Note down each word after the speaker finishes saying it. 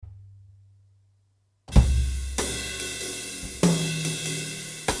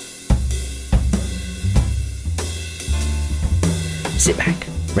Sit back,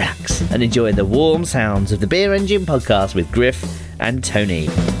 relax, and enjoy the warm sounds of the Beer Engine podcast with Griff and Tony.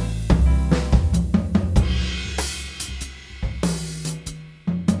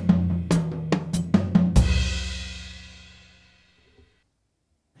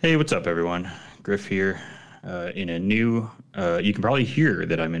 Hey, what's up, everyone? Griff here. In a new, you can probably hear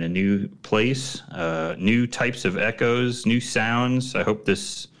that I'm in a new place, new types of echoes, new sounds. I hope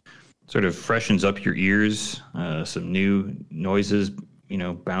this sort of freshens up your ears. Some new noises,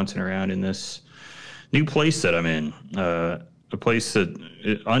 bouncing around in this new place that I'm in. A place that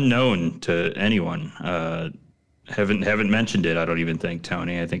unknown to anyone. Haven't mentioned it. I don't even think,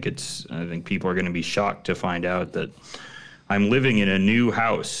 Tony. I think people are going to be shocked to find out that I'm living in a new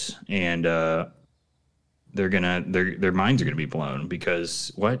house, and their minds are gonna be blown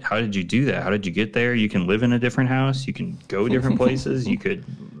because what? How did you do that? How did you get there? You can live in a different house. You can go different places. You could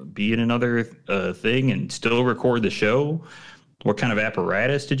be in another thing and still record the show. What kind of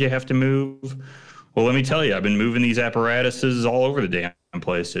apparatus did you have to move? Well, let me tell you, I've been moving these apparatuses all over the damn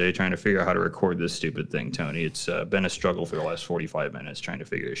place today, trying to figure out how to record this stupid thing, Tony. It's been a struggle for the last 45 minutes trying to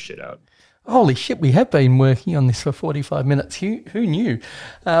figure this shit out. Holy shit, we have been working on this for 45 minutes. Who knew?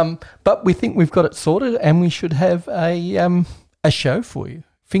 But we think we've got it sorted, and we should have a show for you.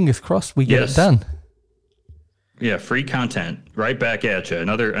 Fingers crossed we get it done. Yeah, free content right back at you.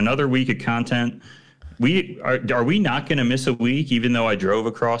 Another week of content. Are we not going to miss a week, even though I drove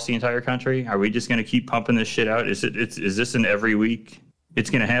across the entire country? Are we just going to keep pumping this shit out? Is this an every week? It's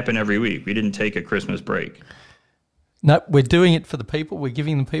going to happen every week. We didn't take a Christmas break. No, we're doing it for the people. We're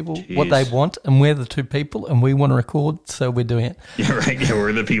giving the people what they want, and we're the two people, and we want to record, so we're doing it. Yeah, right. Yeah,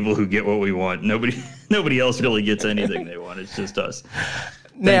 we're the people who get what we want. Nobody else really gets anything they want. It's just us.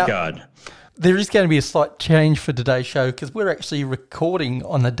 Thank God. There is going to be a slight change for today's show because we're actually recording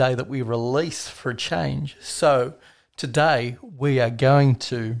on the day that we release for a change. So today we are going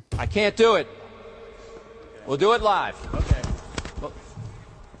to... I can't do it. We'll do it live. Okay.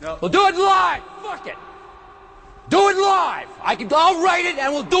 We'll do it live. Fuck it. Do it live. I'll write it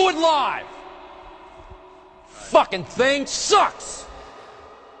and we'll do it live. Fucking thing sucks.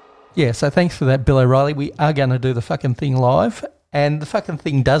 Yeah, so thanks for that, Bill O'Reilly. We are going to do the fucking thing live, and the fucking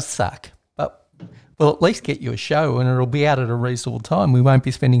thing does suck. But we'll at least get you a show, and it'll be out at a reasonable time. We won't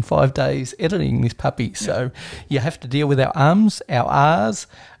be spending 5 days editing this puppy. So you have to deal with our ums, our R's,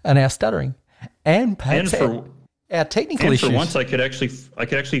 and our stuttering. And perhaps our technical issues. For once, I could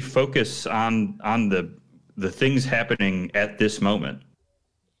actually focus on the things happening at this moment.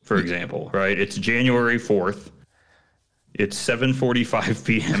 For example, right? It's January 4th. It's 7:45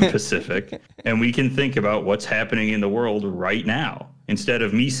 p.m. Pacific, and we can think about what's happening in the world right now instead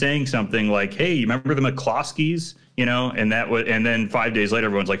of me saying something like, "Hey, you remember the McCloskeys?" And then 5 days later,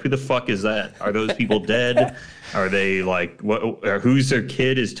 everyone's like, "Who the fuck is that? Are those people dead? Are they like what? Or who's their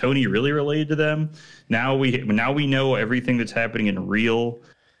kid? Is Tony really related to them?" Now we know everything that's happening in real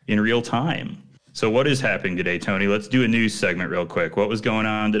time. So what is happening today, Tony? Let's do a news segment real quick. What was going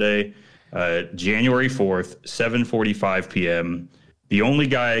on today? January 4th, 7:45 p.m. The only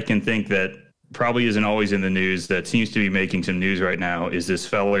guy I can think that probably isn't always in the news that seems to be making some news right now is this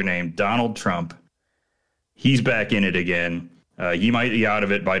fella named Donald Trump. He's back in it again. He might be out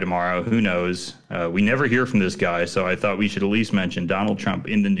of it by tomorrow. Who knows? We never hear from this guy, so I thought we should at least mention Donald Trump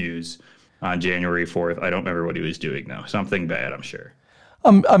in the news on January 4th. I don't remember what he was doing, though. Something bad, I'm sure.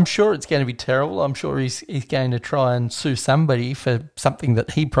 I'm sure it's going to be terrible. I'm sure he's going to try and sue somebody for something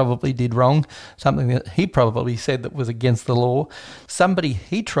that he probably did wrong, something that he probably said that was against the law, somebody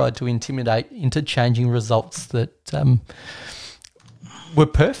he tried to intimidate into changing results that were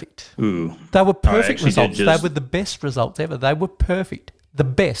perfect. Ooh. They were perfect results. They were the best results ever. They were perfect. The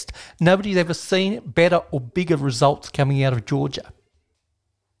best. Nobody's ever seen better or bigger results coming out of Georgia.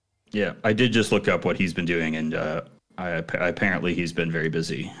 Yeah, I did just look up what he's been doing, and apparently he's been very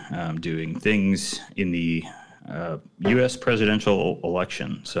busy doing things in the U.S. presidential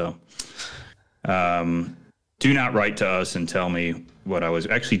election. So do not write to us and tell me what I was...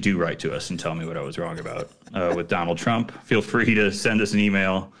 Actually, do write to us and tell me what I was wrong about with Donald Trump. Feel free to send us an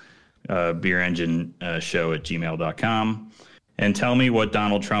email, beerengineshow@gmail.com, and tell me what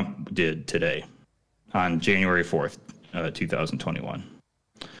Donald Trump did today on January 4th, 2021.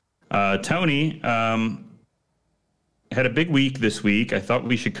 Tony... had a big week this week. I thought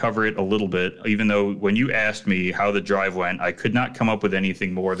we should cover it a little bit, even though when you asked me how the drive went, I could not come up with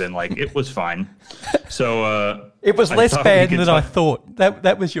anything more than like, it was fine. So it was less bad than I thought.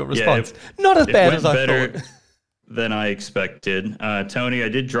 That was your response. Yeah, not as bad as I thought. Than I expected. Tony, I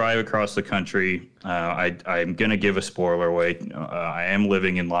did drive across the country. I'm going to give a spoiler away. I am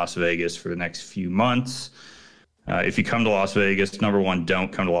living in Las Vegas for the next few months. If you come to Las Vegas, number one,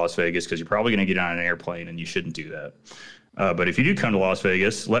 don't come to Las Vegas because you're probably going to get on an airplane and you shouldn't do that. But if you do come to Las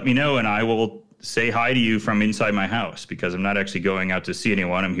Vegas, let me know and I will say hi to you from inside my house because I'm not actually going out to see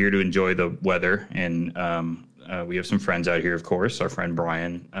anyone. I'm here to enjoy the weather. And we have some friends out here, of course. Our friend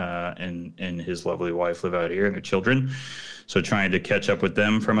Brian and his lovely wife live out here and their children. So trying to catch up with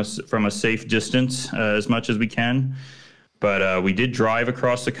them from a safe distance as much as we can. But we did drive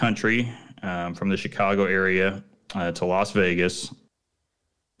across the country from the Chicago area to Las Vegas.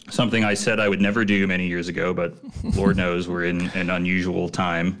 Something I said I would never do many years ago, but Lord knows we're in an unusual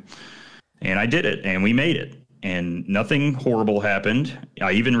time. And I did it, and we made it. And nothing horrible happened.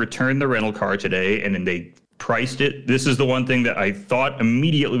 I even returned the rental car today, and then they priced it. This is the one thing that I thought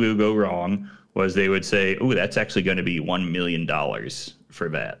immediately would go wrong, was they would say, oh, that's actually going to be $1 million for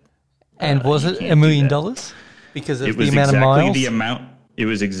that. And was it $1 million? Because of the amount of miles? It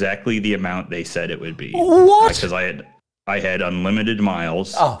was exactly the amount they said it would be. What? Because I had unlimited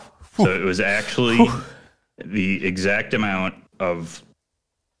miles. Oh. So it was actually the exact amount of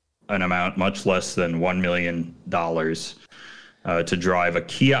an amount much less than $1 million to drive a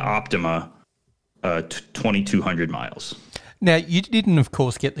Kia Optima 2,200 miles. Now, you didn't, of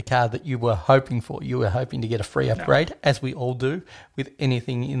course, get the car that you were hoping for. You were hoping to get a free upgrade, as we all do with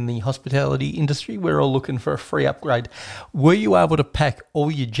anything in the hospitality industry. We're all looking for a free upgrade. Were you able to pack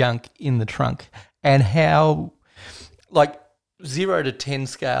all your junk in the trunk? And how, like 0 to 10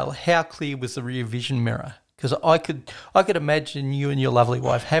 scale, how clear was the rear vision mirror? Because I could imagine you and your lovely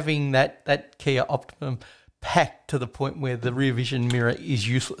wife having that Kia Optima packed to the point where the rear vision mirror is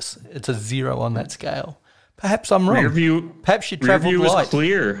useless. It's a 0 on that scale. Perhaps I'm wrong. Perhaps you travelled light. Rear view was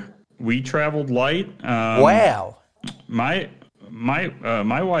clear. We traveled light. Wow. My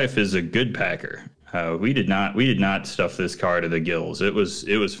wife is a good packer. We did not stuff this car to the gills. It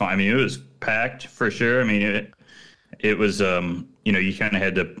was fine. I mean, it was packed for sure. I mean, it was you kind of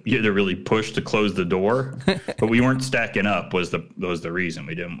had to really push to close the door, but we weren't stacking up was the reason.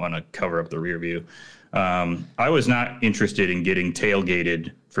 We didn't want to cover up the rear view. I was not interested in getting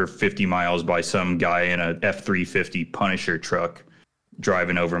tailgated for 50 miles by some guy in a F-350 Punisher truck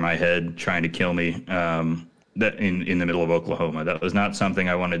driving over my head, trying to kill me that in the middle of Oklahoma. That was not something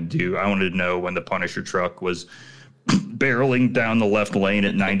I wanted to do. I wanted to know when the Punisher truck was barreling down the left lane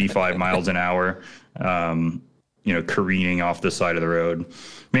at 95 miles an hour, careening off the side of the road.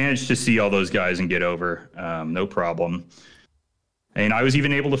 Managed to see all those guys and get over, no problem. And I was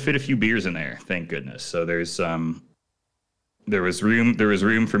even able to fit a few beers in there, thank goodness. So there was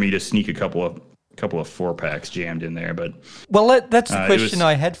room for me to sneak a couple of 4-packs jammed in there. But that's the question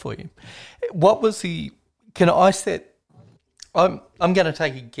I had for you. What was the? Can I set? I'm going to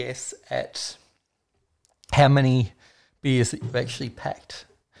take a guess at how many beers that you've actually packed,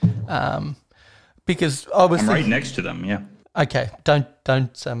 because I was right next to them. Yeah. Okay. Don't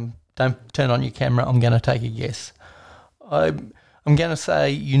turn on your camera. I'm going to take a guess. I'm going to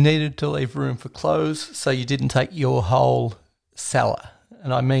say you needed to leave room for clothes, so you didn't take your whole cellar,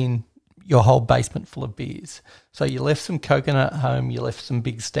 and I mean your whole basement full of beers. So you left some coconut at home, you left some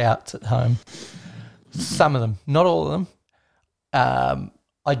big stouts at home. Some of them, not all of them.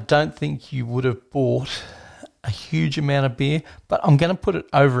 I don't think you would have bought a huge amount of beer, but I'm going to put it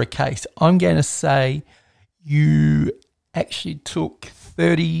over a case. I'm going to say you actually took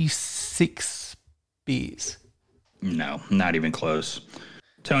 36 beers. No, not even close.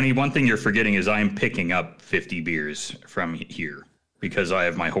 Tony, one thing you're forgetting is I'm picking up 50 beers from here because I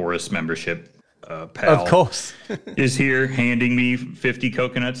have my Horus membership. Pal of course is here handing me 50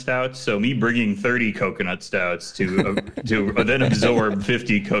 coconut stouts. So me bringing 30 coconut stouts to then absorb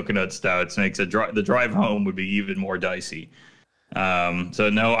 50 coconut stouts makes the drive home would be even more dicey. So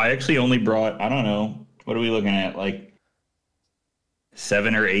no, I actually only brought, I don't know, what are we looking at? Like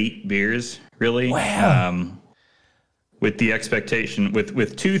 7 or 8 beers, really? Wow. With the expectation,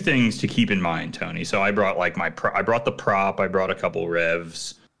 with two things to keep in mind, Tony. So I brought I brought the prop. I brought a couple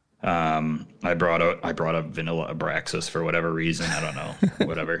revs. I brought a vanilla Abraxas for whatever reason. I don't know,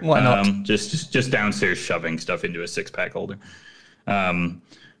 whatever. Why not? Just downstairs shoving stuff into a 6-pack holder.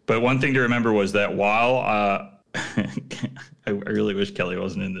 But one thing to remember was that while I really wish Kelly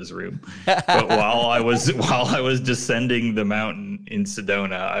wasn't in this room. But while I was descending the mountain in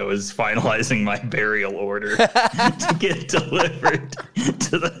Sedona, I was finalizing my burial order to get delivered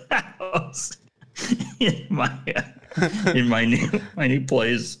to the house in my new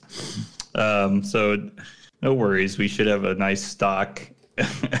place. So no worries, we should have a nice stock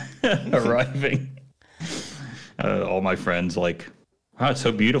arriving. All my friends like, oh, it's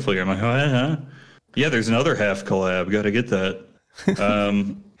so beautiful here. I'm like, oh, huh? Yeah, there's another half collab. Got to get that.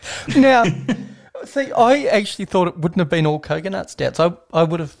 Now, See, I actually thought it wouldn't have been all coconut stouts. I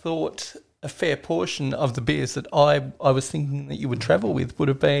would have thought a fair portion of the beers that I was thinking that you would travel with would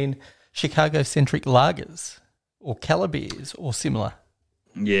have been Chicago-centric lagers or Keller beers or similar.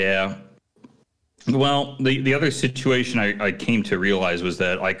 Yeah. Well, the other situation I came to realize was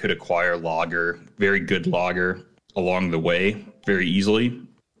that I could acquire lager, very good lager, along the way very easily,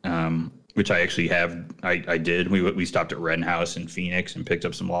 which I actually have. I did. We stopped at Wren House in Phoenix and picked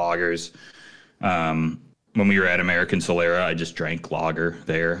up some lagers. When we were at American Solera, I just drank lager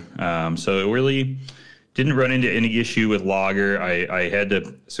there. So it really didn't run into any issue with lager. I had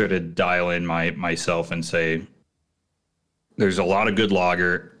to sort of dial in myself and say, there's a lot of good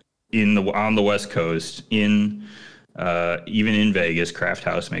lager on the West Coast. Even in Vegas, Craft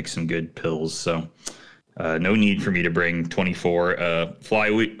House makes some good pills. So no need for me to bring 24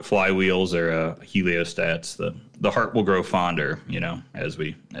 flywheels or heliostats. The heart will grow fonder, as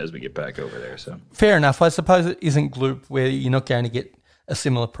we get back over there. So fair enough. I suppose it isn't gloop where you're not going to get a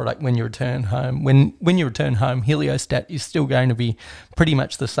similar product when you return home. When you return home, heliostat is still going to be pretty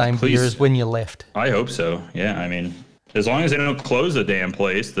much the same beer as when you left. I hope so. Yeah, I mean, as long as they don't close the damn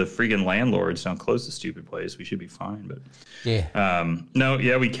place, the freaking landlords don't close the stupid place, we should be fine. But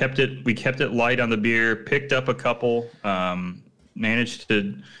yeah, we kept it light on the beer. Picked up a couple. Managed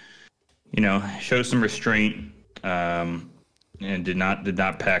to, show some restraint. And did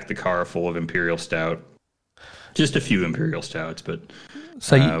not pack the car full of Imperial Stout. Just a few Imperial Stouts, but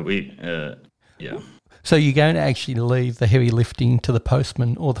So you're going to actually leave the heavy lifting to the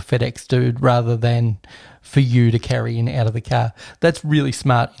postman or the FedEx dude rather than for you to carry in out of the car. That's really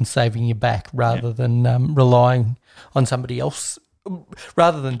smart in saving your back rather than relying on somebody else.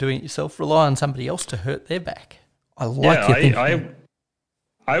 Rather than doing it yourself, rely on somebody else to hurt their back. I like your thinking.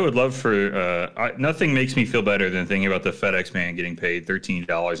 I would love for nothing makes me feel better than thinking about the FedEx man getting paid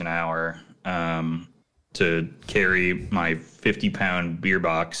 $13 an hour to carry my 50-pound beer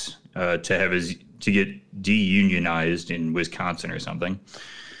box to get deunionized in Wisconsin or something,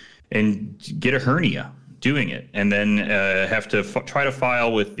 and get a hernia doing it, and then have to try to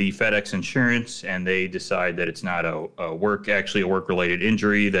file with the FedEx insurance, and they decide that it's not a work-related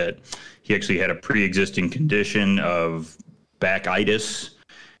injury, that he actually had a pre-existing condition of backitis,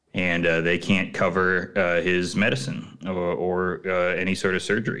 and they can't cover his medicine or any sort of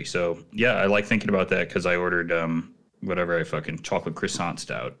surgery. So, yeah, I like thinking about that because I ordered chocolate croissant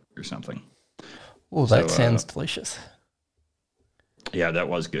stout or something. Oh, that sounds delicious. Yeah, that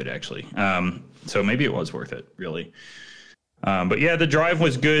was good, actually. So maybe it was worth it, really. But, yeah, the drive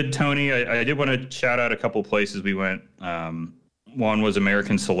was good, Tony. I did want to shout out a couple places we went. One was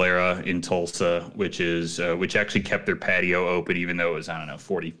American Solera in Tulsa, which actually kept their patio open, even though it was,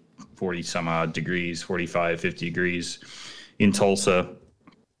 40 some odd degrees, 45, 50 degrees in Tulsa.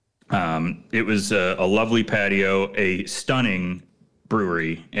 It was a lovely patio, a stunning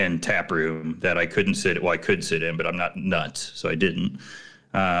brewery and tap room that I could sit in, but I'm not nuts, so I didn't.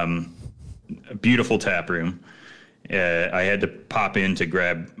 A beautiful tap room. I had to pop in to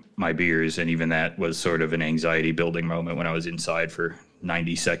grab my beers, and even that was sort of an anxiety building moment when I was inside for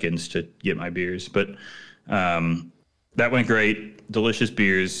 90 seconds to get my beers. But that went great. Delicious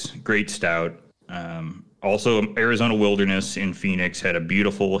beers, great stout. Also, Arizona Wilderness in Phoenix had a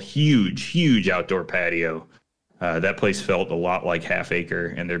beautiful, huge outdoor patio. That place felt a lot like Half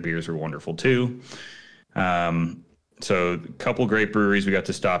Acre, and their beers were wonderful too. So a couple great breweries we got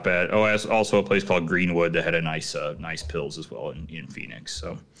to stop at. Oh, also a place called Greenwood that had a nice pills as well in Phoenix.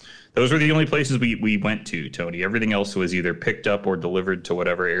 So those were the only places we went to, Tony. Everything else was either picked up or delivered to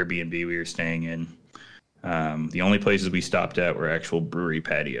whatever Airbnb we were staying in. The only places we stopped at were actual brewery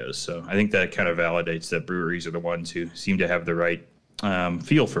patios. So I think that kind of validates that breweries are the ones who seem to have the right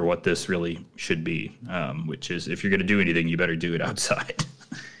feel for what this really should be, which is if you're going to do anything, you better do it outside.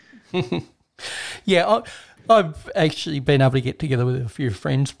 Yeah, I've actually been able to get together with a few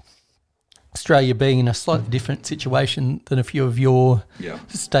friends. Australia being in a slightly different situation than a few of your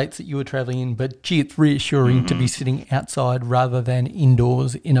states that you were travelling in, but gee, it's reassuring to be sitting outside rather than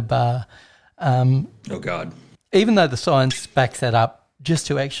indoors in a bar. Oh, God. Even though the science backs that up, just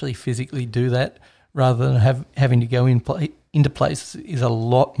to actually physically do that rather than having to go into places is a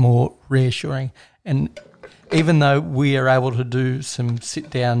lot more reassuring. And even though we are able to do some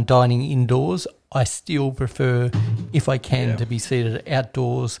sit-down dining indoors, I still prefer, if I can, to be seated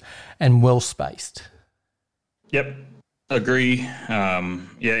outdoors and well-spaced. Yep, agree. And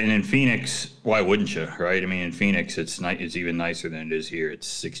in Phoenix, why wouldn't you, right? I mean, in Phoenix, it's even nicer than it is here. It's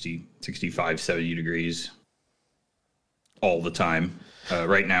 60, 65, 70 degrees all the time,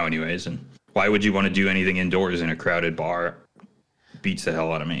 right now anyways. And why would you want to do anything indoors in a crowded bar? Beats the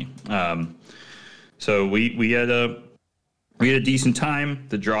hell out of me. So we had a decent time.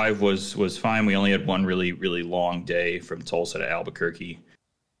 The drive was fine. We only had one really, really long day from Tulsa to Albuquerque,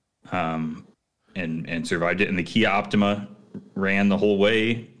 and survived it. And the Kia Optima ran the whole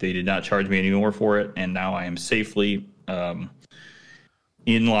way. They did not charge me any more for it, and now I am safely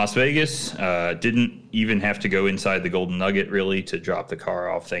in Las Vegas. Didn't even have to go inside the Golden Nugget really to drop the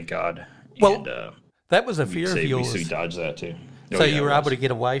car off. Thank God. Well, and, that was a fear of yours. We dodged that too. So you were able to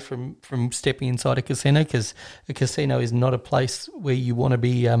get away from stepping inside a casino, because a casino is not a place where you want to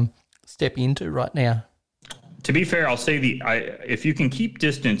be stepping into right now. To be fair, I'll say if you can keep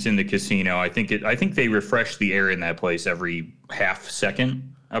distance in the casino, I think they refresh the air in that place every half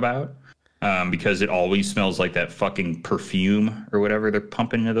second about, because it always smells like that fucking perfume or whatever they're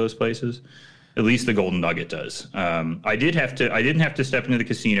pumping into those places. At least the Golden Nugget does. I didn't have to step into the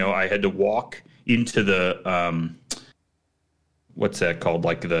casino. I had to walk into the what's that called?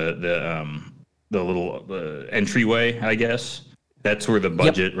 Like the little entryway, I guess. That's where the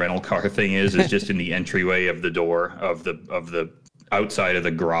budget rental car thing is. It's just in the entryway of the door of the outside of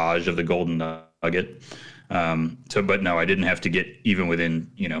the garage of the Golden Nugget. But no, I didn't have to get even within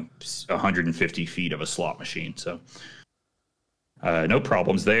 150 feet of a slot machine. So no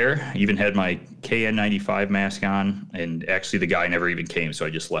problems there. Even had my KN95 mask on, and actually the guy never even came, so I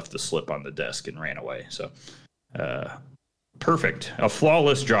just left the slip on the desk and ran away. So. Perfect. A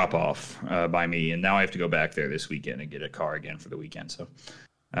flawless drop-off by me, and now I have to go back there this weekend and get a car again for the weekend. So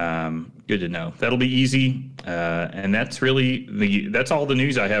good to know. That'll be easy, and that's really that's all the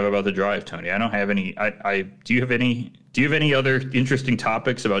news I have about the drive, Tony. I don't have any. Do you have any other interesting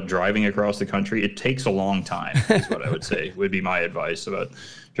topics about driving across the country? It takes a long time, is what I would say. Would be my advice about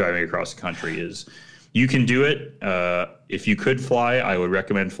driving across the country is. You can do it. If you could fly, I would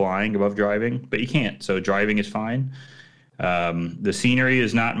recommend flying above driving, but you can't. So driving is fine. The scenery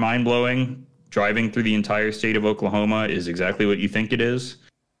is not mind-blowing. Driving through the entire state of Oklahoma is exactly what you think it is.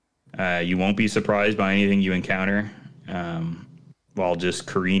 You won't be surprised by anything you encounter while just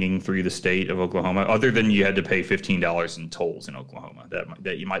careening through the state of Oklahoma, other than you had to pay $15 in tolls in Oklahoma.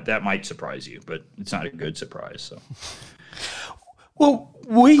 That might surprise you, but it's not a good surprise. So. Well,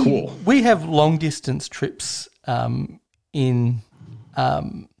 we have long distance trips in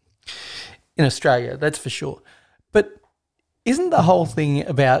Australia, that's for sure. But isn't the whole thing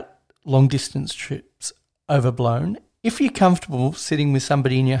about long distance trips overblown? If you're comfortable sitting with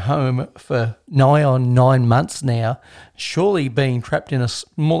somebody in your home for nigh on 9 months now, surely being trapped in a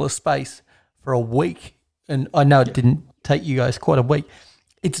smaller space for a week, and I know it didn't take you guys quite a week,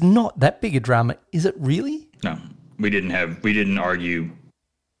 it's not that big a drama, is it really? No. We didn't argue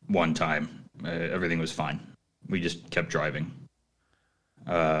one time. Everything was fine. We just kept driving.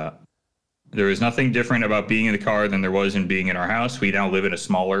 There was nothing different about being in the car than there was in being in our house. We now live in a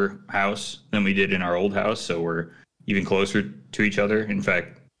smaller house than we did in our old house, so we're even closer to each other. In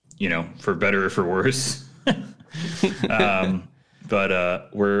fact, for better or for worse.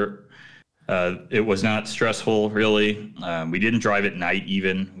 It was not stressful, really. We didn't drive at night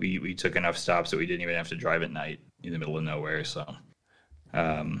even. We took enough stops that we didn't even have to drive at night in the middle of nowhere. So,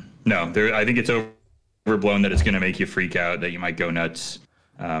 I think it's overblown that it's going to make you freak out, that you might go nuts.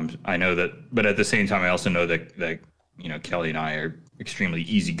 I know that, but at the same time, I also know that Kelly and I are extremely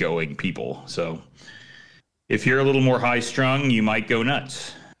easygoing people. So if you're a little more high strung, you might go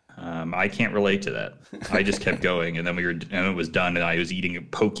nuts. I can't relate to that. I just kept going, and then it was done, and I was eating a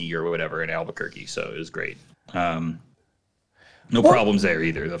pokey or whatever in Albuquerque, so it was great. No problems there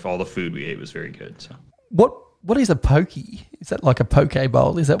either. All the food we ate was very good. So what is a pokey? Is that like a poke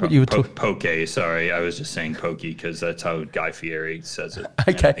bowl? Is that what you were talking? Poke. Sorry, I was just saying pokey because that's how Guy Fieri says it.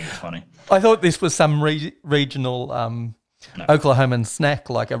 Okay, I think it's funny. I thought this was some regional Oklahoman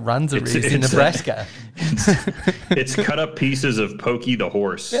snack like a runza is in Nebraska. It's cut up pieces of Pokey the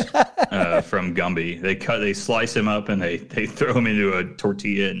horse from Gumby. They slice him up and they throw him into a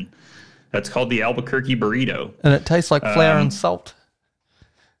tortilla, and that's called the Albuquerque burrito. And it tastes like flour and salt.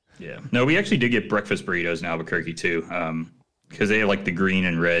 Yeah. No, we actually did get breakfast burritos in Albuquerque too, because they have like the green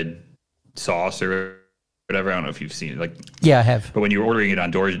and red sauce or whatever. I don't know if you've seen it. Yeah, I have. But when you were ordering it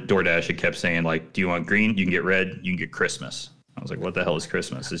on DoorDash, it kept saying do you want green? You can get red. You can get Christmas. I was like, what the hell is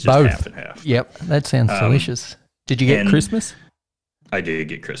Christmas? It's just both. Half and half. Yep, that sounds delicious. Did you get Christmas? I did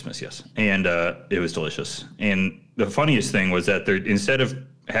get Christmas, yes, and it was delicious. And the funniest thing was that instead of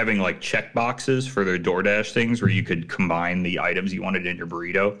having like check boxes for their DoorDash things where you could combine the items you wanted in your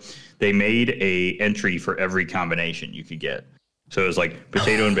burrito, they made a entry for every combination you could get. So it was like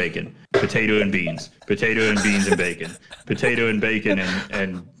potato and bacon, potato and beans, potato and beans and bacon, potato and bacon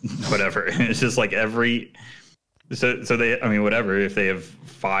and whatever. And it's just like every So they, I mean, whatever. If they have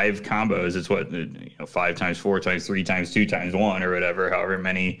 5 combos, it's what, 5 times 4 times 3 times 2 times 1 or whatever. However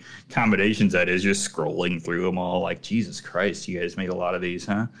many combinations that is. Just scrolling through them all, like, Jesus Christ, you guys made a lot of these,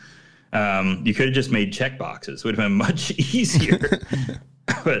 huh? You could have just made check boxes. Would have been much easier.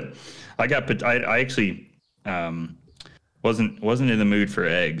 But I actually wasn't in the mood for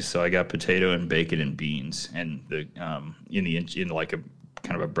eggs, so I got potato and bacon and beans, and the in like a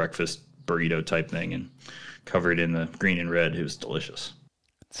kind of a breakfast burrito type thing, and covered in the green and red. It was delicious.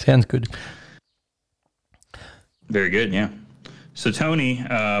 Sounds good. Very good, yeah. So Tony,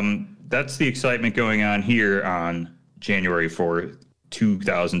 that's the excitement going on here on January 4th,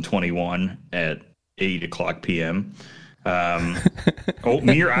 2021 at 8:00 p.m.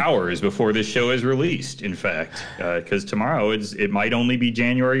 Mere hours before this show is released, in fact, because tomorrow it might only be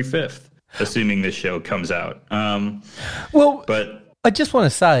January 5th, assuming this show comes out. But I just want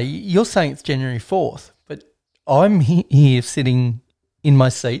to say, you're saying it's January 4th, but I'm here sitting in my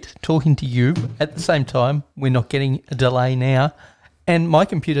seat talking to you at the same time. We're not getting a delay now, and my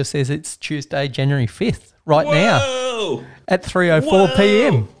computer says it's Tuesday, January 5th right now at 3:04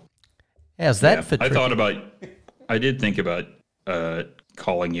 p.m. How's that for tricky? I did think about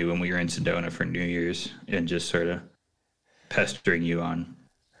calling you when we were in Sedona for New Year's and just sort of pestering you on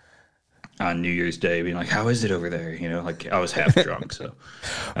New Year's Day, being like, how is it over there? Like I was half drunk, so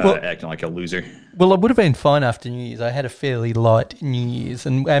acting like a loser. Well, it would have been fine after New Year's. I had a fairly light New Year's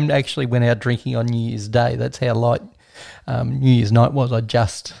and actually went out drinking on New Year's Day. That's how light New Year's night was. I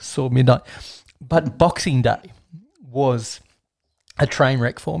just saw midnight. But Boxing Day was a train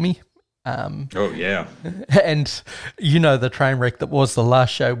wreck for me. Oh, yeah. And the train wreck that was the last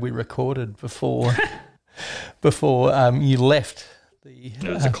show we recorded before you left it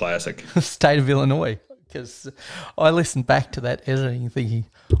was a classic. State of Illinois, because I listened back to that editing thinking,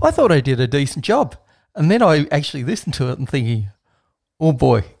 I thought I did a decent job. And then I actually listened to it and thinking, oh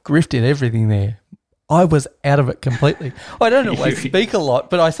boy, Griff did everything there. I was out of it completely. I don't always speak a lot,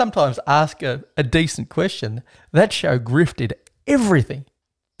 but I sometimes ask a decent question. That show, Griff did everything.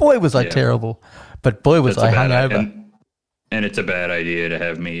 Boy, was I terrible, but boy, was I hungover. And it's a bad idea to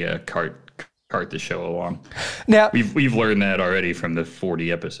have me cart the show along. Now we've learned that already from the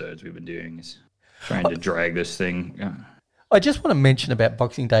 40 episodes we've been doing, is trying to drag this thing. I just want to mention about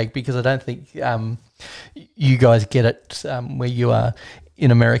Boxing Day because I don't think you guys get it where you are in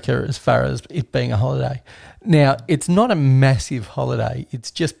America as far as it being a holiday. Now, it's not a massive holiday.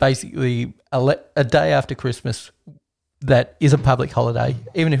 It's just basically a day after Christmas that is a public holiday.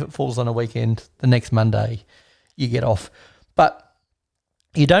 Even if it falls on a weekend, the next Monday you get off. But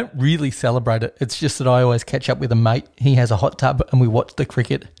you don't really celebrate it. It's just that I always catch up with a mate. He has a hot tub and we watch the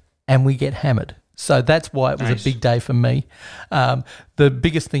cricket and we get hammered. So that's why it was a big day for me. The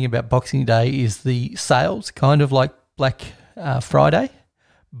biggest thing about Boxing Day is the sales, kind of like Black Friday,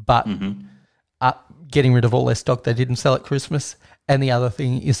 but getting rid of all their stock they didn't sell at Christmas. And the other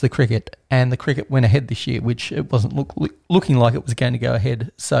thing is the cricket. And the cricket went ahead this year, which it wasn't looking like it was going to go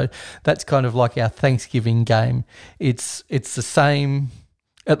ahead. So that's kind of like our Thanksgiving game. It's the same,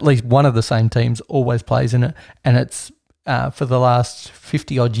 at least one of the same teams always plays in it. And it's for the last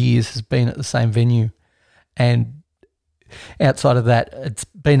 50-odd years has been at the same venue. And outside of that, it's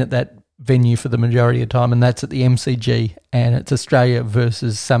been at that venue for the majority of the time, and that's at the MCG. And it's Australia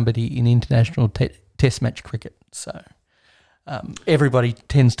versus somebody in international test match cricket. So everybody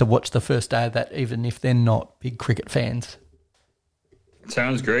tends to watch the first day of that, even if they're not big cricket fans.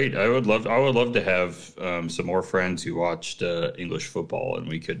 Sounds great. I would love to have some more friends who watched English football, and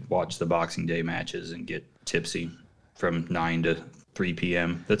we could watch the Boxing Day matches and get tipsy from 9 to 3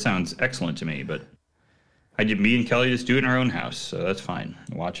 p.m. That sounds excellent to me, but me and Kelly just do it in our own house, so that's fine.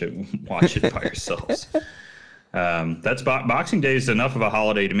 Watch it by ourselves. That's Boxing Day is enough of a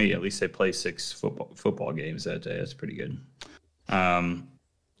holiday to me. At least they play 6 football games that day. That's pretty good. So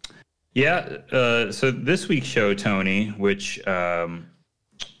this week's show, Tony, which I've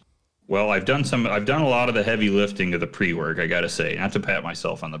done a lot of the heavy lifting of the pre-work, I gotta say. Not to pat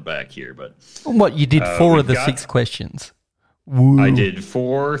myself on the back here, but what, you did 4 of the 6 questions? Woo. I did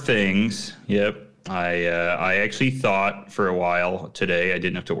 4 things. Yep. I actually thought for a while today I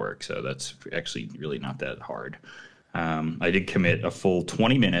didn't have to work, so that's actually really not that hard. I did commit a full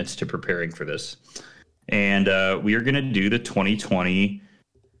 20 minutes to preparing for this. And we are going to do the 2020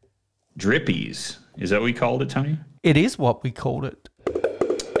 Drippies. Is that what we called it, Tony? It is what we called it.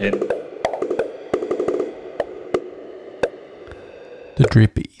 The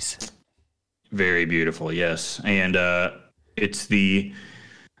Drippies. Very beautiful, yes. And it's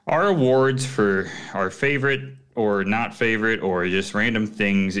our awards for our favorite or not favorite or just random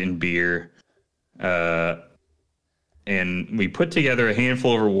things in beer. and we put together a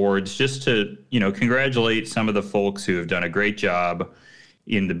handful of awards just to, congratulate some of the folks who have done a great job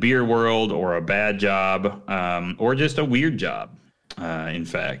in the beer world, or a bad job, or just a weird job, in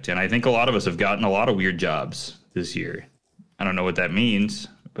fact. And I think a lot of us have gotten a lot of weird jobs this year. I don't know what that means,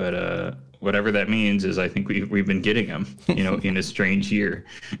 but whatever that means is I think we've been getting them, in a strange year.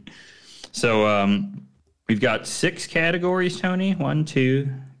 So we've got 6 categories, Tony. 1, 2,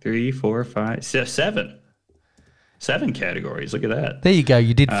 3, 4, 5, 6, 7. 7 categories. Look at that. There you go.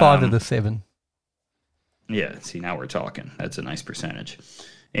 You did 5 of the 7. Yeah. See, now we're talking. That's a nice percentage.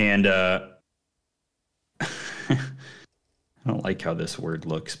 And I don't like how this word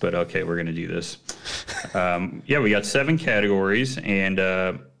looks, but okay, we're going to do this. We got 7 categories, and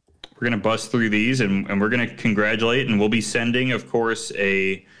we're going to bust through these, and we're going to congratulate, and we'll be sending, of course,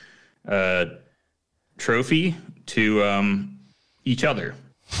 a trophy to each other.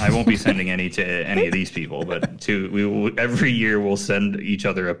 I won't be sending any to any of these people, but every year we'll send each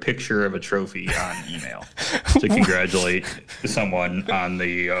other a picture of a trophy on email to congratulate someone on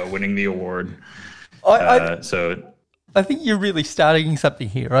the winning the award. I think you're really starting something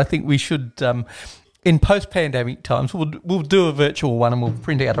here. I think we should, in post-pandemic times, we'll do a virtual one and we'll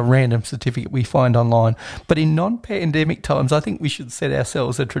print out a random certificate we find online. But in non-pandemic times, I think we should set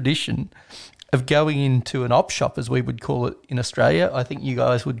ourselves a tradition of going into an op shop, as we would call it in Australia. I think you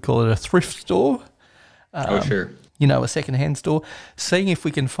guys would call it a thrift store. Sure. A second-hand store. Seeing if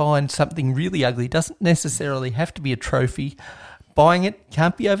we can find something really ugly. Doesn't necessarily have to be a trophy. Buying it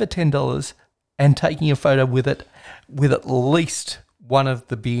can't be over $10, and taking a photo with it with at least one of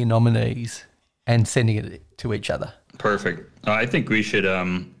the beer nominees and sending it to each other. Perfect. I think we should,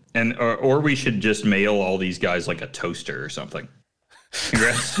 or we should just mail all these guys like a toaster or something.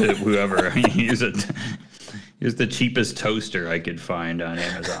 Congrats to whoever. Here's the cheapest toaster I could find on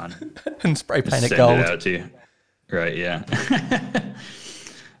Amazon. And spray paint it gold. Send it out to you. Right, yeah.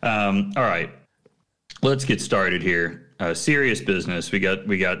 All right. Let's get started here. Serious business. We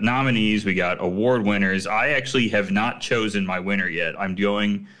got nominees. We got award winners. I actually have not chosen my winner yet. I'm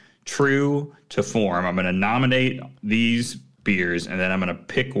going true to form. I'm going to nominate these beers, and then I'm going to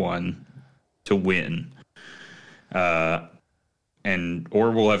pick one to win.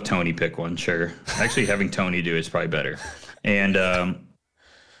 Or we'll have Tony pick one, sure. Actually, having Tony do it's probably better. And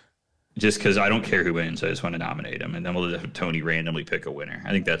just because I don't care who wins, I just want to nominate him, and then we'll have Tony randomly pick a winner.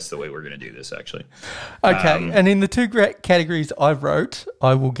 I think that's the way we're going to do this, actually. Okay, and in the 2 categories I wrote,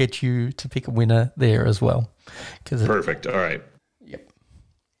 I will get you to pick a winner there as well. Perfect. All right. Yep.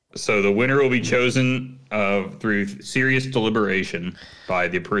 So the winner will be chosen through serious deliberation by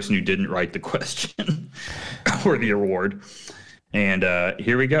the person who didn't write the question or the award. And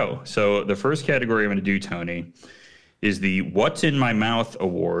here we go. So the first category I'm going to do, Tony, is the What's in My Mouth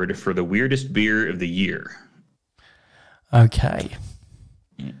Award for the weirdest beer of the year. Okay.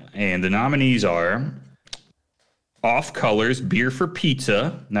 And the nominees are Off Colors Beer for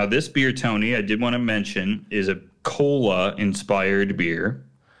Pizza. Now, this beer, Tony, I did want to mention, is a cola-inspired beer.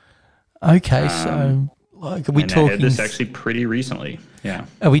 Okay, so like, are we talking? I had this actually pretty recently. Yeah.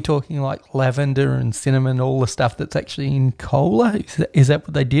 Are we talking like lavender and cinnamon, all the stuff that's actually in cola? Is that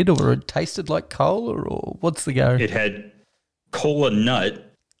what they did, or it tasted like cola, or what's the go? It had cola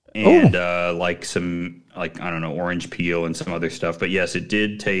nut and like some, I don't know, orange peel and some other stuff. But yes, it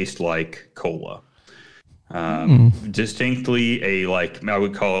did taste like cola. Distinctly I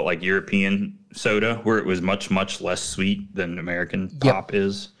would call it like European soda, where it was much, much less sweet than American pop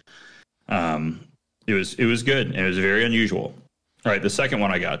is. It was good, and it was very unusual. All right, the second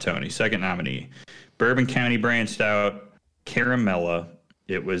one I got, Tony, second nominee, Bourbon County Brand Stout, Caramella.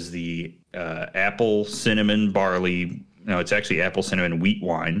 It was the apple cinnamon barley. No, it's actually apple cinnamon wheat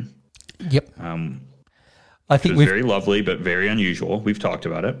wine. Yep. I think it was very lovely, but very unusual. We've talked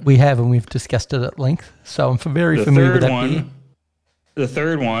about it. We have, and we've discussed it at length. So I'm very familiar with that beer. The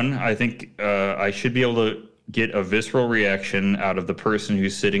third one, I think I should be able to get a visceral reaction out of the person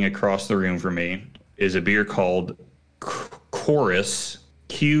who's sitting across the room from me, is a beer called Chorus,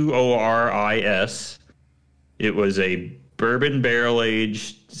 Qoris. It was a bourbon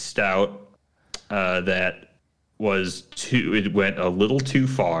barrel-aged stout that it went a little too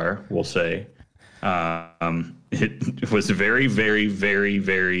far, we'll say. It was very, very, very,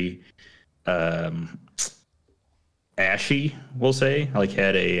 very ashy, we'll say. Like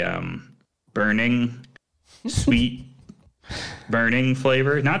had a burning, sweet, burning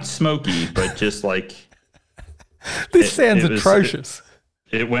flavor. Not smoky, but just like... This sounds atrocious.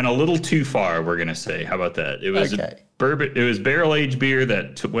 It went a little too far, we're going to say. How about that? It was bourbon. It was barrel-aged beer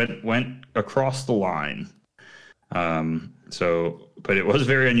that went across the line. But it was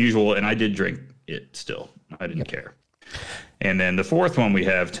very unusual, and I did drink it still. I didn't care. And then the fourth one we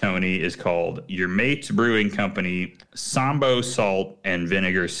have, Tony, is called Your Mate's Brewing Company Sambo Salt and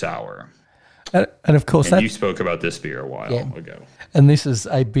Vinegar Sour. And of course, and you spoke about this beer a while ago. And this is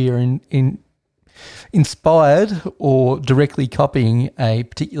a beer inspired or directly copying a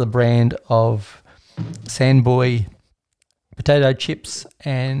particular brand of Sandboy potato chips,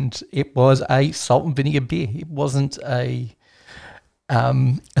 and it was a salt and vinegar beer. It wasn't a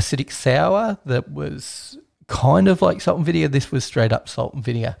acidic sour that was kind of like salt and vinegar. This was straight up salt and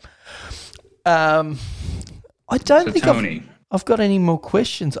vinegar. I don't think I've got any more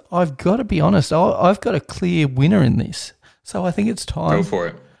questions. I've got to be honest. I've got a clear winner in this, so I think it's time. Go for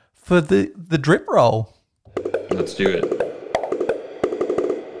it. For the drip roll. Let's do it.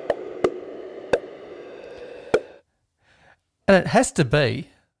 And it has to be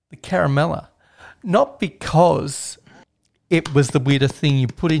the caramella, not because it was the weirdest thing you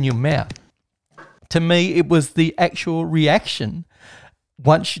put in your mouth. To me, it was the actual reaction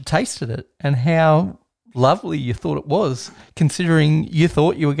once you tasted it and how lovely you thought it was, considering you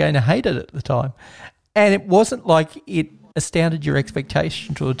thought you were going to hate it at the time. And it wasn't like it astounded your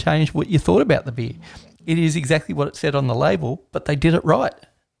expectations or changed what you thought about the beer. It is exactly what it said on the label, but they did it right.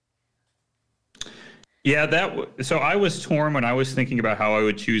 Yeah, so I was torn when I was thinking about how I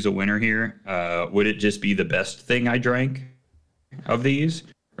would choose a winner here. Would it just be the best thing I drank of these,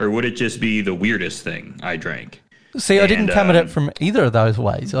 or would it just be the weirdest thing I drank? See, I didn't come at it from either of those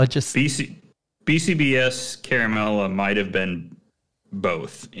ways. I just BCBS Caramella might have been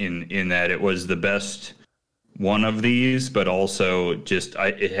both in that it was the best one of these, but also just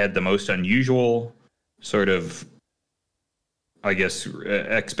it had the most unusual sort of, I guess,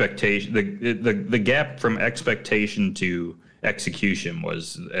 expectation. The gap from expectation to execution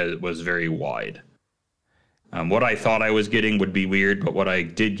was very wide. What I thought I was getting would be weird, but what I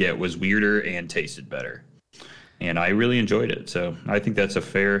did get was weirder and tasted better, and I really enjoyed it. So I think that's a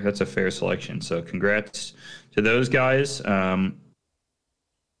fair selection. So congrats to those guys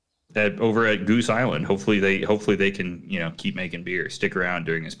over at Goose Island. Hopefully they can keep making beer, stick around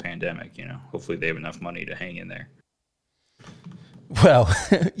during this pandemic. Hopefully they have enough money to hang in there. Well,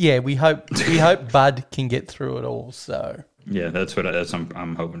 yeah, we hope Bud can get through it all. So yeah,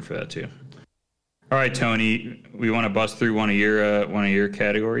 I'm hoping for that too. All right, Tony, we want to bust through one of your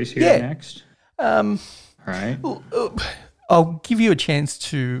categories here next. All right, I'll give you a chance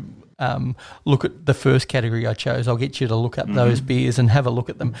to look at the first category I chose. I'll get you to look up those beers and have a look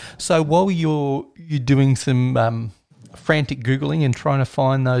at them. So while you're doing some frantic Googling and trying to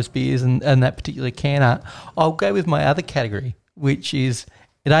find those beers and that particular can art, I'll go with my other category, which is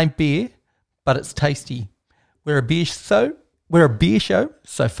it ain't beer, but it's tasty. We're a beer show,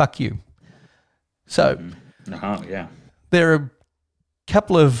 so fuck you. So there are a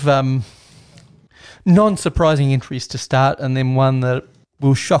couple of non-surprising entries to start, and then one that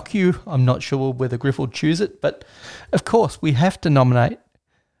will shock you. I'm not sure whether Griff will choose it, but of course we have to nominate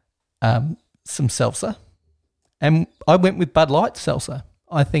some seltzer. And I went with Bud Light Seltzer.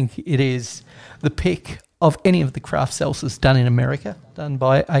 I think it is the pick of any of the craft seltzers done in America, done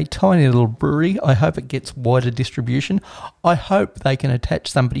by a tiny little brewery. I hope it gets wider distribution. I hope they can attach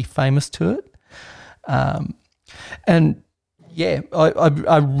somebody famous to it. And yeah,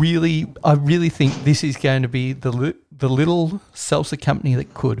 I really think this is going to be the little seltzer company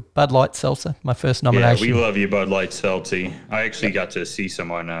that could. Bud Light Seltzer, my first nomination. Yeah, we love you, Bud Light Seltzy. I actually got to see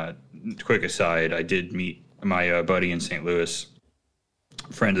someone. Quick aside, I did meet my buddy in St. Louis,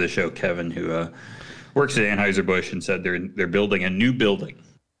 friend of the show, Kevin, who works at Anheuser-Busch, and said they're building a new building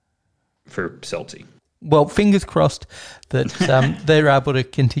for Seltzy. Well, fingers crossed that they're able to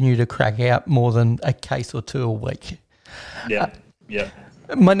continue to crack out more than a case or two a week. Yeah.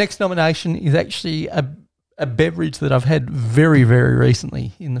 My next nomination is actually a beverage that I've had very, very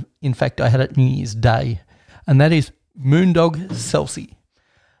recently. In fact, I had it New Year's Day, and that is Moondog Seltzy.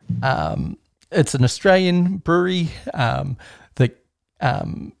 It's an Australian brewery that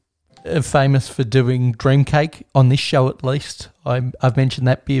are famous for doing Dream Cake on this show at least. I've mentioned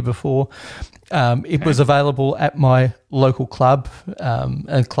that beer before. It was available at my local club,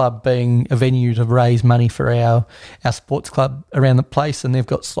 a club being a venue to raise money for our sports club around the place, and they've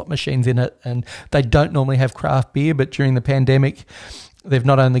got slot machines in it, and they don't normally have craft beer, but during the pandemic, they've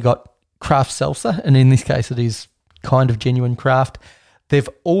not only got craft seltzer, and in this case it is kind of genuine craft, they've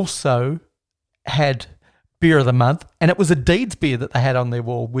also had beer of the month, and it was a Deeds beer that they had on their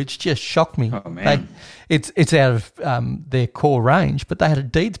wall, which just shocked me. Oh man, it's out of their core range, but they had a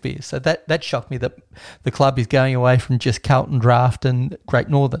Deeds beer, so that shocked me that the club is going away from just Carlton Draft and Great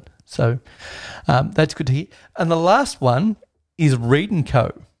Northern. So that's good to hear. And the last one is Reed &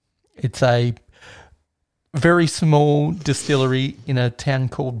 Co. It's a very small distillery in a town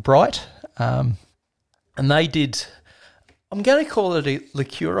called Bright, and they did. I'm going to call it a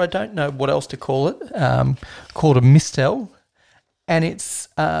liqueur. I don't know what else to call it. Called a Mistel, and it's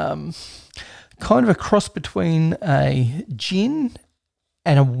kind of a cross between a gin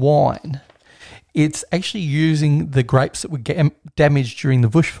and a wine. It's actually using the grapes that were damaged during the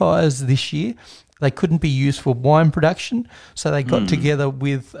bushfires this year. They couldn't be used for wine production, so they got together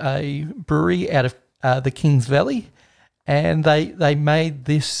with a brewery out of the Kings Valley, and they made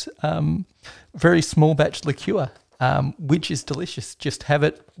this very small batch liqueur, which is delicious. Just have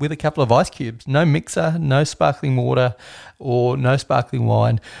it with a couple of ice cubes. No mixer, no sparkling water, or no sparkling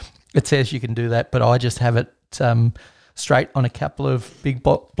wine. It says you can do that, but I just have it straight on a couple of big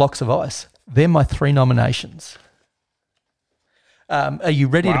blocks of ice. They're my 3 nominations. Are you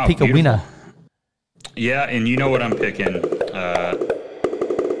ready to pick beautiful. A winner? Yeah, and you know what I'm picking.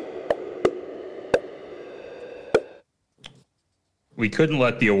 We couldn't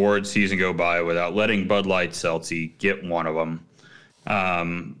let the award season go by without letting Bud Light Seltzy get one of them.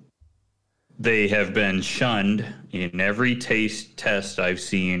 They have been shunned in every taste test I've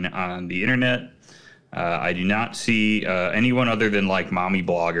seen on the internet. I do not see anyone other than like mommy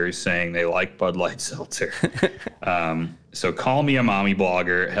bloggers saying they like Bud Light Seltzer. So call me a mommy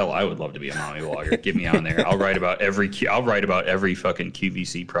blogger. Hell, I would love to be a mommy blogger. Get me on there. I'll write about every fucking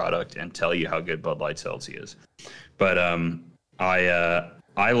QVC product and tell you how good Bud Light Seltzer is. But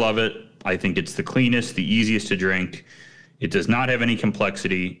I love it. I think it's the cleanest, the easiest to drink. It does not have any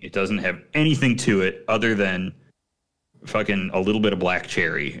complexity. It doesn't have anything to it other than fucking a little bit of black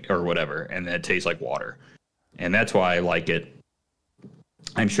cherry or whatever, and it tastes like water. And that's why I like it.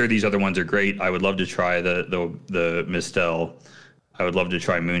 I'm sure these other ones are great. I would love to try the Mistel. I would love to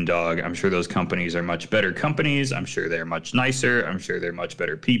try Moondog. I'm sure those companies are much better companies. I'm sure they're much nicer. I'm sure they're much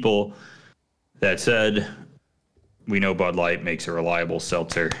better people. That said, we know Bud Light makes a reliable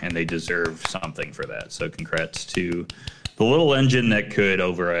seltzer, and they deserve something for that. So congrats to the little engine that could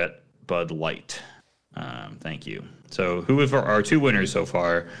over at Bud Light. Thank you. So who have our 2 winners so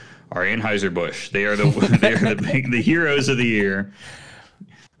far are Anheuser-Busch. They are the heroes of the year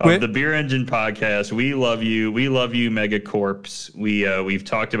of the Beer Engine podcast. We love you. We love you, Megacorps. We've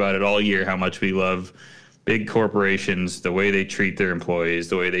talked about it all year, how much we love big corporations, the way they treat their employees,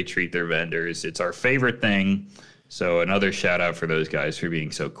 the way they treat their vendors. It's our favorite thing. So another shout out for those guys for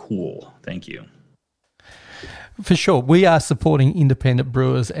being so cool. Thank you. For sure. We are supporting independent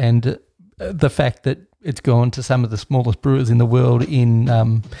brewers, and the fact that it's gone to some of the smallest brewers in the world in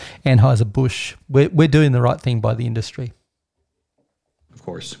Anheuser-Busch. We're doing the right thing by the industry. Of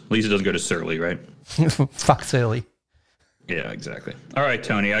course. Lisa doesn't go to Surly, right? Fuck Surly. Yeah, exactly. All right,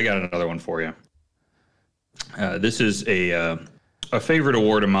 Tony, I got another one for you. This is a favorite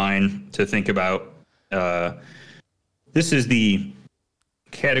award of mine to think about. This is the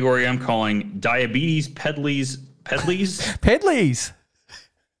category I'm calling Diabetes Pedleys. Pedleys.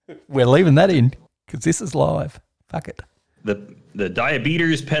 We're leaving that in because this is live. Fuck it. The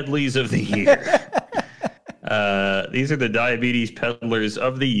Diabetes Pedleys of the year. These are the Diabetes Peddlers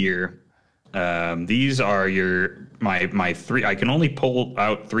of the year. These are my 3. I can only pull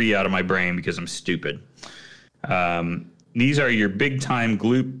out 3 out of my brain because I'm stupid. These are your big time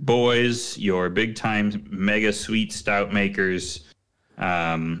gloop boys, your big time mega sweet stout makers.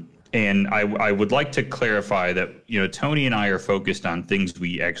 And I would like to clarify that, Tony and I are focused on things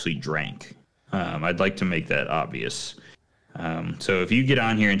we actually drank. I'd like to make that obvious. So if you get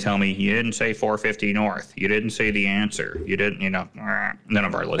on here and tell me you didn't say 450 North, you didn't say the answer, you didn't, none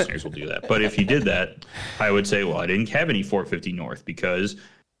of our listeners will do that. But if you did that, I would say, well, I didn't have any 450 North because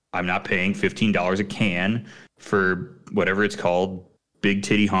I'm not paying $15 a can for whatever it's called, Big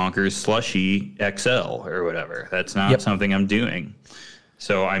Titty Honkers Slushy XL or whatever. That's not something I'm doing.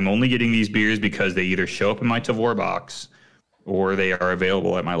 So I'm only getting these beers because they either show up in my Tavor box or they are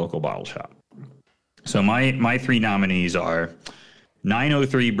available at my local bottle shop. So my 3 nominees are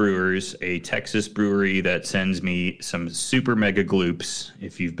 903 Brewers, a Texas brewery that sends me some super mega gloops.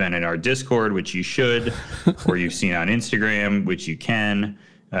 If you've been in our Discord, which you should, or you've seen on Instagram, which you can,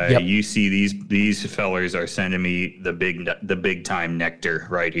 you see these fellers are sending me the big time nectar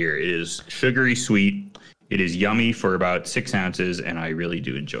right here. It is sugary sweet. It is yummy for about 6 ounces, and I really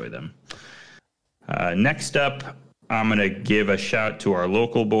do enjoy them. Next up, I'm going to give a shout to our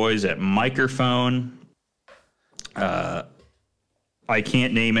local boys at Microphone. I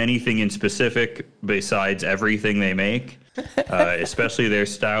can't name anything in specific besides everything they make, especially their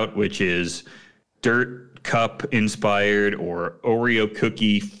stout, which is dirt cup inspired or Oreo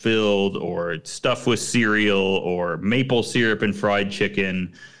cookie filled or stuffed with cereal or maple syrup and fried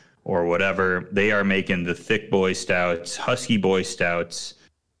chicken or whatever. They are making the thick boy stouts, husky boy stouts,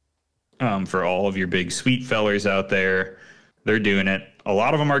 for all of your big sweet fellers out there. They're doing it. A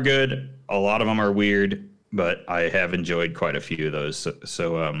lot of them are good. A lot of them are weird, but I have enjoyed quite a few of those.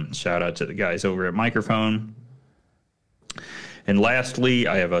 So shout out to the guys over at Microphone. And lastly,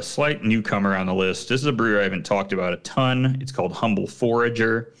 I have a slight newcomer on the list. This is a brewer I haven't talked about a ton. It's called Humble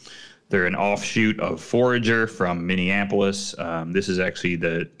Forager. They're an offshoot of Forager from Minneapolis. This is actually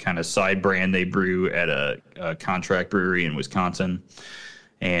the kind of side brand they brew at a contract brewery in Wisconsin.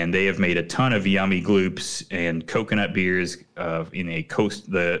 And they have made a ton of yummy gloops and coconut beers in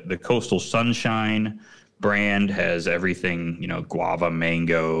the Coastal Sunshine brand has everything, guava,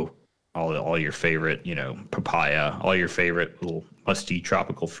 mango, all your favorite, papaya, all your favorite little musty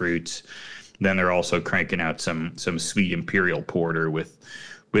tropical fruits. Then they're also cranking out some sweet imperial porter with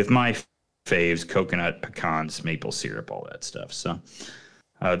my faves, coconut, pecans, maple syrup, all that stuff. So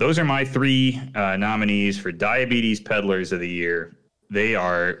those are my 3 nominees for Diabetes Peddlers of the Year. They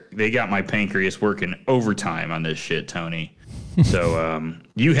got my pancreas working overtime on this shit, Tony. So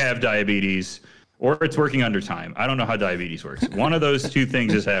you have diabetes, or it's working undertime. I don't know how diabetes works. One of those 2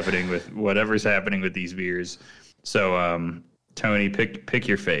 things is happening with whatever's happening with these beers. So Tony, pick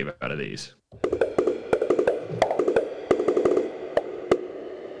your fave out of these.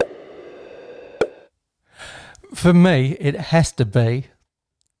 For me, it has to be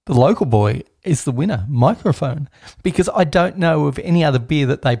the local boy is the winner, Microphone, because I don't know of any other beer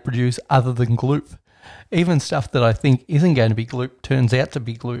that they produce other than Gloop. Even stuff that I think isn't going to be Gloop turns out to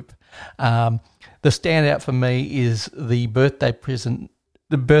be Gloop. The standout for me is the birthday present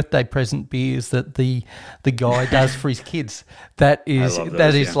beers that the guy does for his kids. That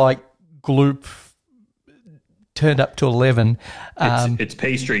is like Gloop turned up to 11. It's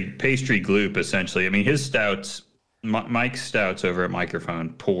pastry Gloop essentially. I mean, his stouts, Mike's stouts over at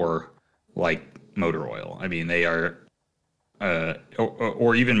Microphone pour like motor oil. I mean, they are,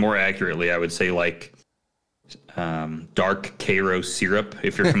 or even more accurately, I would say like dark Karo syrup.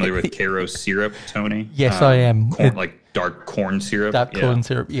 If you're familiar with Karo syrup, Tony. Yes, I am. Like dark corn syrup. Dark corn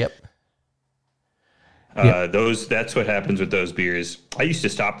syrup. Yep. That's what happens with those beers. I used to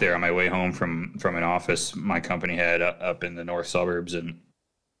stop there on my way home from an office my company had up in the north suburbs, and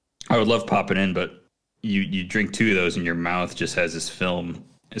I would love popping in, but you drink 2 of those and your mouth just has this film.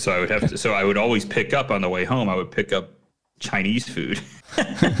 So I would always pick up on the way home. I would pick up Chinese food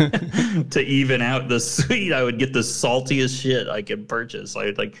to even out the sweet. I would get the saltiest shit I could purchase.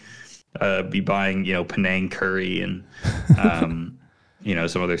 I would be buying, Penang curry and some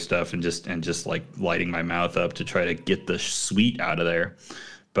other stuff and just like lighting my mouth up to try to get the sweet out of there.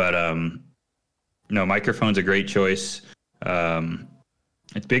 But no, Microphone's a great choice.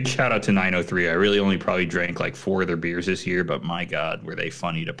 It's big shout out to 903. I really only probably drank like 4 of their beers this year, but my God, were they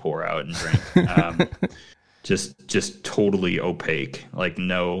funny to pour out and drink. Just totally opaque, like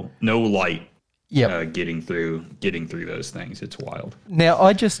no light. Getting through those things. It's wild. Now,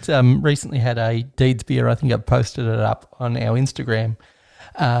 I just recently had a Deeds beer. I think I posted it up on our Instagram,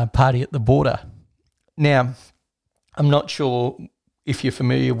 Party at the Border. Now, I'm not sure if you're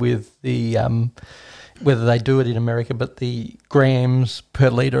familiar with the whether they do it in America, but the grams per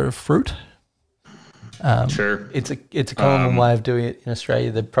litre of fruit. Sure. It's a common way of doing it in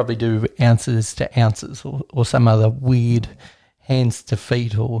Australia. They probably do ounces to ounces or some other weird hands to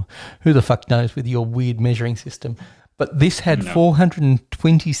feet, or who the fuck knows with your weird measuring system. But this had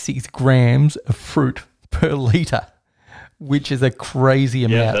 426 grams of fruit per litre, which is a crazy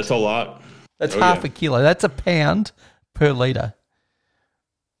amount. Yeah, that's a lot. That's half a kilo. That's a pound per litre.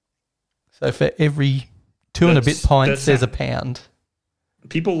 So for every 2 and a bit pints, there's a pound.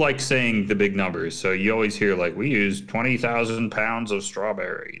 People like saying the big numbers. So you always hear like, we use 20,000 pounds of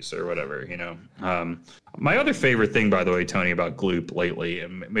strawberries or whatever, My other favorite thing, by the way, Tony, about Gloop lately,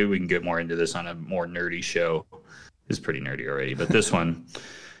 and maybe we can get more into this on a more nerdy show. It's pretty nerdy already, but this one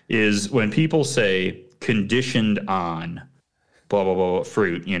is when people say conditioned on blah, blah, blah,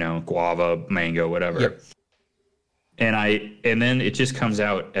 fruit, guava, mango, whatever. Yep. And then it just comes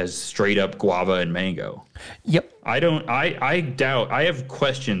out as straight up guava and mango. Yep. I doubt. I have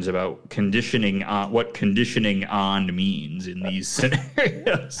questions about conditioning on what conditioning on means in these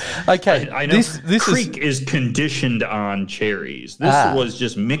scenarios. Okay, I know this Creek is conditioned on cherries. This was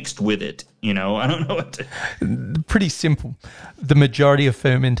just mixed with it. I don't know what to. Pretty simple. The majority of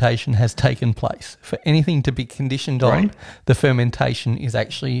fermentation has taken place. For anything to be conditioned on, the fermentation is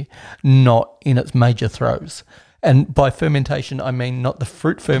actually not in its major throes. And by fermentation, I mean not the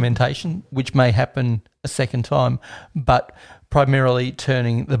fruit fermentation, which may happen a second time, but primarily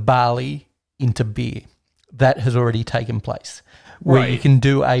turning the barley into beer. That has already taken place. where you Right. can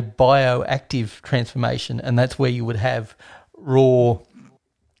do a bioactive transformation, and that's where you would have raw,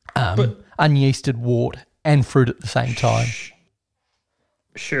 unyeasted wort and fruit at the same time.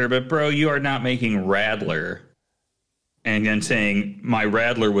 Sure, but bro, you are not making Radler and then saying my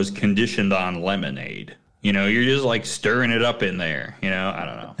Radler was conditioned on lemonade. You know, you're just like stirring it up in there. You know, I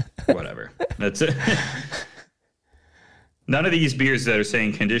don't know. Whatever. That's it. None of these beers that are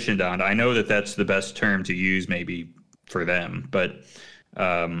saying conditioned on, I know that that's the best term to use maybe for them, but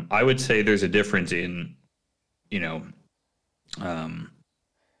I would say there's a difference in, you know,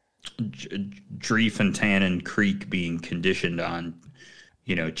 Driefontein Creek being conditioned on,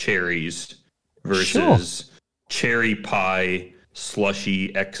 you know, cherries versus cherry pie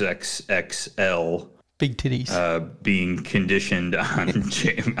slushy XXXL Big titties. being conditioned on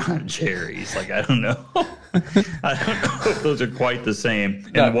cherries. Like, I don't know. I don't know if those are quite the same.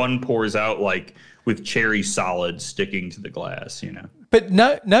 And one pours out like with cherry solids sticking to the glass, you know. But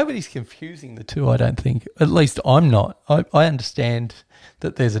nobody's confusing the two, I don't think. At least I'm not. I understand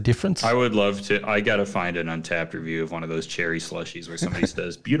that there's a difference. I would love to. I got to find an Untapped review of one of those cherry slushies where somebody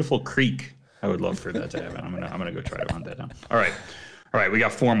says "beautiful creek." I would love for that to happen. I'm gonna go try to hunt that down. All right. We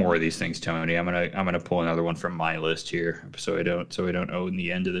got 4 more of these things, Tony. I'm gonna pull another one from my list here, so we don't own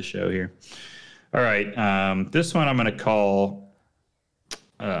the end of the show here. All right. This one I'm gonna call.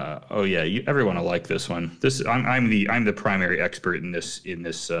 Everyone will like this one. I'm the primary expert in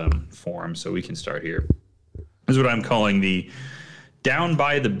this forum, so we can start here. This is what I'm calling the Down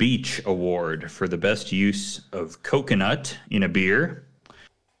by the Beach Award for the best use of coconut in a beer.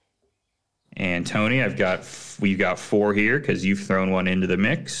 And Tony, we've got 4 here because you've thrown one into the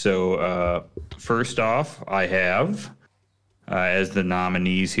mix. So first off, I have as the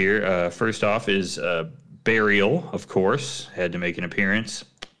nominees here. First off is Burial, of course, had to make an appearance.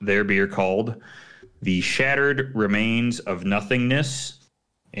 Their beer called The Shattered Remains of Nothingness.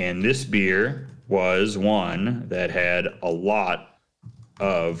 And this beer was one that had a lot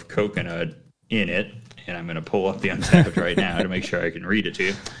of coconut in it. And I'm going to pull up the Untapped right now to make sure I can read it to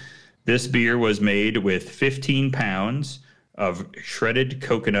you. This beer was made with 15 pounds of shredded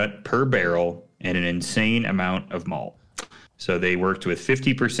coconut per barrel and an insane amount of malt. So they worked with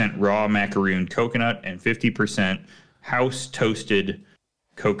 50% raw macaroon coconut and 50% house toasted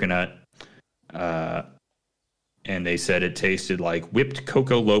coconut. And they said it tasted like whipped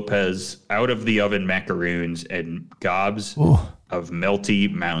Coco Lopez out of the oven macaroons and gobs of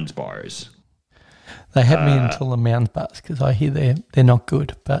melty Mounds bars. They had me until the Mounds bars because I hear they're not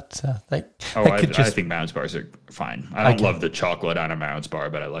good, but I think Mounds bars are fine. I don't love the chocolate on a Mounds bar,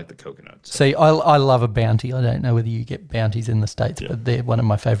 but I like the coconuts. See, I love a Bounty. I don't know whether you get Bounties in the States, but they're one of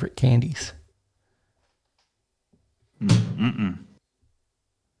my favourite candies.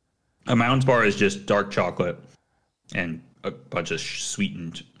 A Mounds bar is just dark chocolate and a bunch of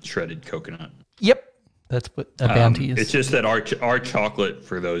sweetened shredded coconut. Yep. That's what a Bounty is. It's just that our chocolate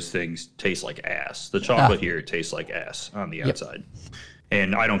for those things tastes like ass. The chocolate here tastes like ass on the outside.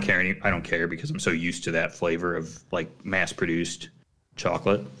 And I don't care because I'm so used to that flavor of like mass-produced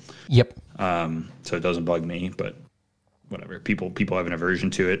chocolate. Yep. So it doesn't bug me, but whatever. People have an aversion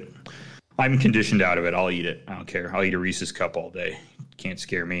to it. I'm conditioned out of it. I'll eat it. I don't care. I'll eat a Reese's cup all day. Can't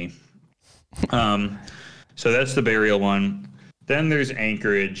scare me. So that's the Burial one. Then there's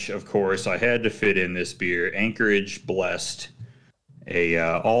Anchorage, of course. I had to fit in this beer. Anchorage Blessed, a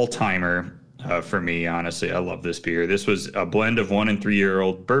all-timer for me, honestly. I love this beer. This was a blend of 1- and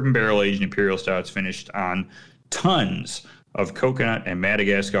 3-year-old bourbon barrel-aged imperial stouts finished on tons of coconut and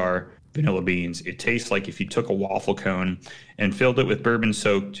Madagascar vanilla beans. It tastes like if you took a waffle cone and filled it with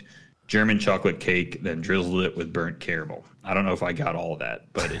bourbon-soaked German chocolate cake, then drizzled it with burnt caramel. I don't know if I got all of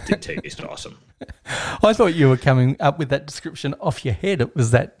that, but it did taste awesome. I thought you were coming up with that description off your head. It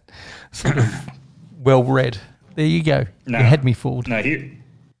was that sort of well-read. There you go. You had me fooled. Now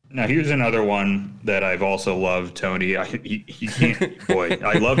here's another one that I've also loved, Tony. You can't, boy,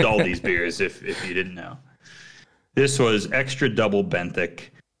 I loved all these beers if you didn't know. This was Extra Double Benthic.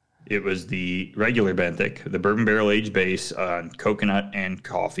 It was the regular Benthic, the bourbon barrel aged base on coconut and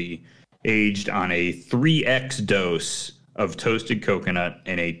coffee, aged on a 3x dose of toasted coconut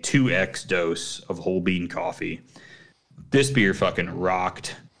and a 2x dose of whole bean coffee. This beer fucking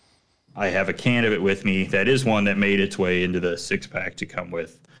rocked. I have a can of it with me. That is one that made its way into the 6-pack to come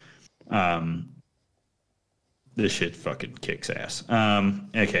with. This shit fucking kicks ass.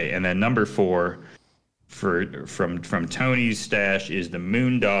 Okay, and then number 4 from Tony's stash is the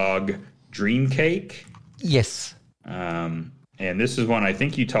Moondog Dream Cake. Yes. And this is one I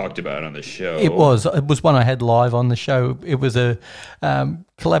think you talked about on the show. It was one I had live on the show. It was a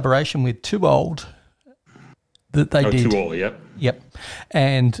collaboration with Too Old that they did. Too Old, yep. Yep.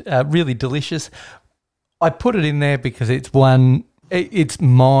 And really delicious. I put it in there because it's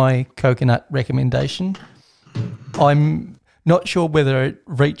my coconut recommendation. I'm not sure whether it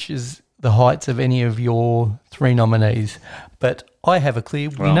reaches the heights of any of your 3 nominees, but I have a clear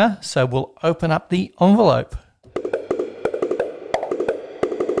winner, so we'll open up the envelope.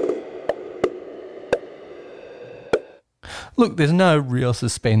 Look, there's no real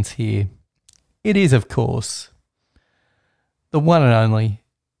suspense here. It is, of course, the one and only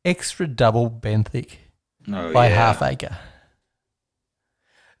Extra Double Benthic by Half Acre.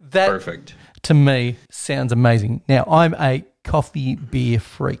 That, perfect. To me, sounds amazing. Now, I'm a coffee beer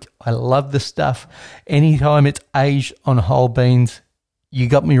freak. I love the stuff. Anytime it's aged on whole beans, you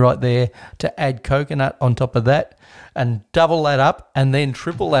got me right there. To add coconut on top of that and double that up and then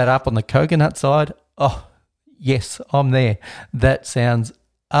triple that up on the coconut side, oh, yes, I'm there. That sounds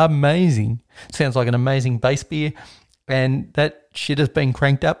amazing. Sounds like an amazing base beer, and that shit has been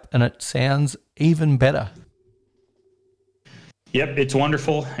cranked up and it sounds even better. Yep, it's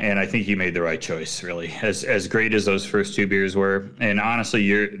wonderful, and I think you made the right choice, really. As great as those first 2 beers were, and honestly,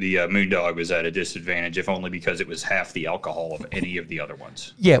 the Moondog was at a disadvantage, if only because it was half the alcohol of any of the other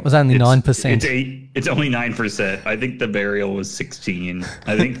ones. Yeah, it was only 9%. It's only 9%. I think the Burial was 16.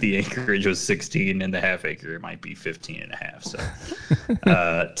 I think the Anchorage was 16, and the Half Acre might be 15 and a half. So,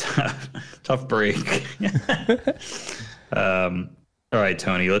 tough break. All right,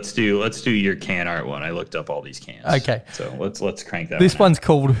 Tony, let's do your can art one. I looked up all these cans. Okay. So let's crank that. This one's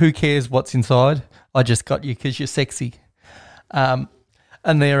called Who Cares What's Inside? I just got you because you're sexy. And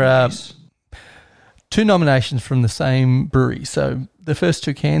there are 2 nominations from the same brewery. So the first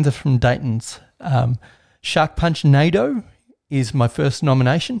 2 cans are from Dayton's. Shark Punch NATO is my first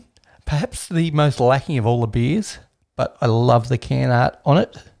nomination. Perhaps the most lacking of all the beers, but I love the can art on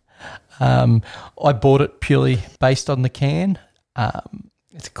it. I bought it purely based on the can.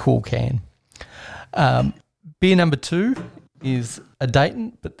 It's a cool can. Beer number 2 is a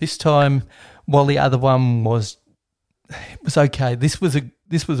Dayton, but this time, while the other one was okay, this was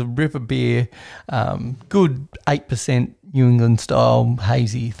a ripper beer, good 8% New England style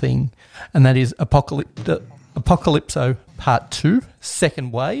hazy thing, and that is Apocalypso Part 2,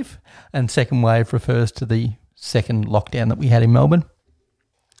 Second Wave, and Second Wave refers to the second lockdown that we had in Melbourne.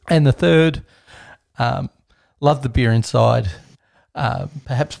 And the third, love the beer inside.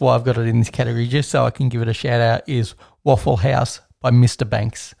 Perhaps why I've got it in this category, just so I can give it a shout out, is Waffle House by Mr.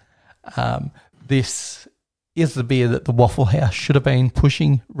 Banks. This is the beer that the Waffle House should have been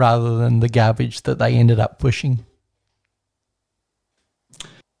pushing rather than the garbage that they ended up pushing.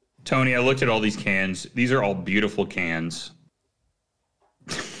 Tony, I looked at all these cans. These are all beautiful cans.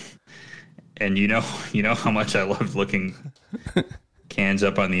 And you know how much I love looking cans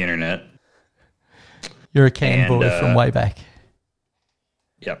up on the internet. You're a can boy from way back.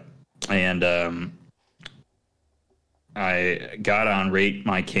 Yep. And I got on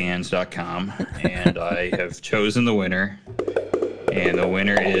ratemycans.com and I have chosen the winner. And the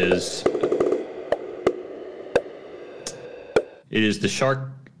winner is the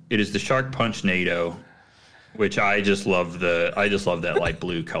Shark Punch NATO, which I just love that light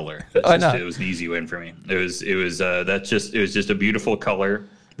blue color. It was an easy win for me. It was just a beautiful color.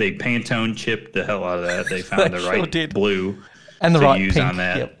 They Pantone chipped the hell out of that. They found the right blue and the to right use pink, on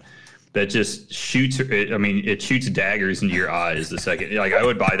that. Yep. That just shoots. It shoots daggers into your eyes. The second, like, I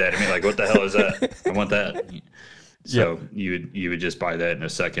would buy that. I mean, like, what the hell is that? I want that. So you would just buy that in a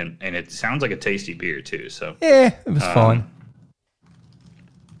second, and it sounds like a tasty beer too. So yeah, it was fine.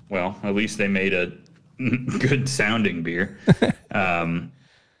 Well, at least they made a good sounding beer.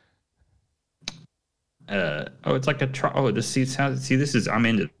 It's like a this is I'm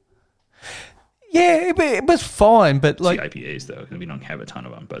into. Yeah, it was fine, but like IPAs though, we don't have a ton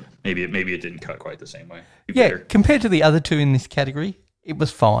of them, but maybe it didn't cut quite the same way. Compared to the other 2 in this category, it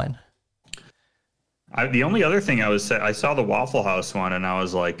was fine. The only other thing I saw the Waffle House one, and I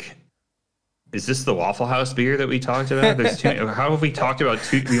was like, is this the Waffle House beer that we talked about? How have we talked about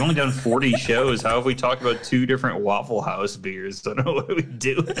 2? We've only done 40 shows. How have we talked about 2 different Waffle House beers? I don't know what we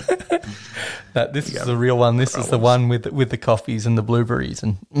do. This is the real one. This is the one with the coffees and the blueberries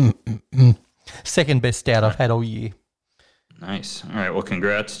and second best stout I've had all year. Nice. All right. Well,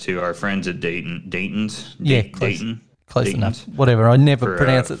 congrats to our friends at Dayton's. Yeah, close enough. Whatever. I never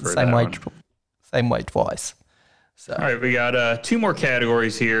pronounce it the same way twice. So. All right. We got 2 more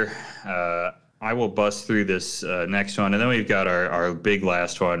categories here. I will bust through this next one, and then we've got our big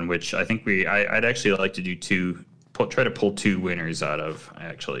last one, which I think I'd actually like to do try to pull 2 winners out of,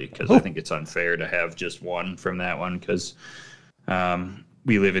 actually, because I think it's unfair to have just one from that one, because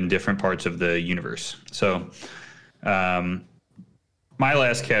we live in different parts of the universe. So my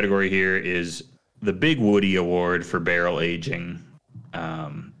last category here is the Big Woody Award for barrel aging.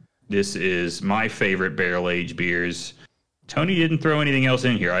 This is my favorite barrel aged beers. Tony didn't throw anything else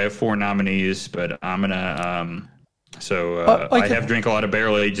in here. I have 4 nominees, but I'm gonna. I have drank a lot of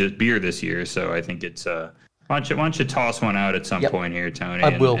barrel aged beer this year, so I think it's. Why don't you toss one out at some point here, Tony,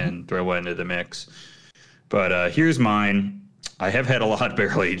 and throw one into the mix. But here's mine. I have had a lot of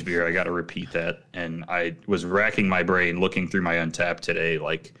barrel aged beer. I got to repeat that, and I was racking my brain looking through my Untapped today,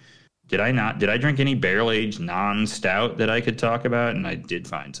 like. Did I drink any barrel-aged non-stout that I could talk about? And I did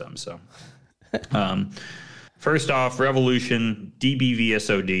find some. So, first off, Revolution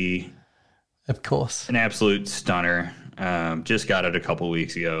DBVSOD. Of course. An absolute stunner. Just got it a couple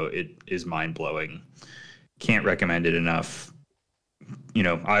weeks ago. It is mind-blowing. Can't recommend it enough. You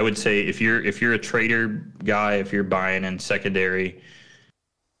know, I would say if you're a trader guy, if you're buying in secondary,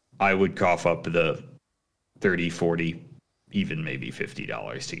 I would cough up the 30, 40, even maybe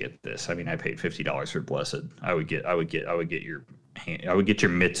 $50 to get this. I mean, I paid $50 for Blessed. I would get your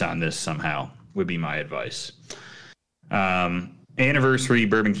mitts on this somehow, would be my advice. Anniversary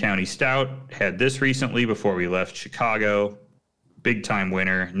Bourbon County Stout, had this recently before we left Chicago. Big time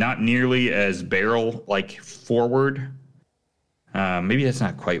winner. Not nearly as barrel like forward. Maybe that's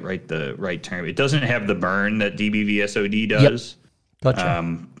not quite the right term. It doesn't have the burn that DBVSOD does. Yep.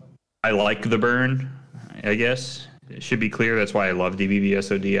 Gotcha. I like the burn, I guess. It should be clear. That's why I love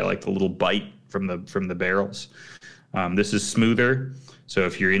DBVSOD. I like the little bite from the barrels. This is smoother. So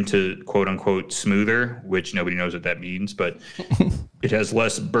if you're into quote unquote smoother, which nobody knows what that means, but it has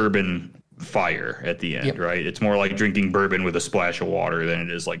less bourbon fire at the end, right? It's more like drinking bourbon with a splash of water than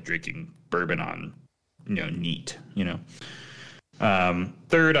it is like drinking bourbon on, neat,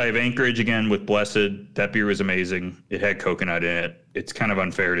 Third, I have Anchorage again with Blessed. That beer was amazing. It had coconut in it. It's kind of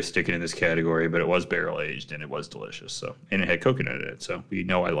unfair to stick it in this category, but it was barrel aged and it was delicious. And it had coconut in it, so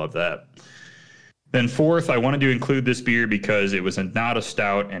I love that. Then fourth, I wanted to include this beer because it was not a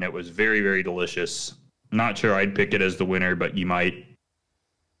stout and it was very, very delicious. Not sure I'd pick it as the winner, but you might,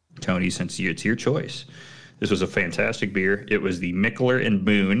 Tony, since it's your choice. This was a fantastic beer. It was the Mickler and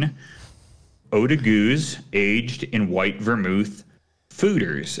Boone Eau de Gueuze aged in white vermouth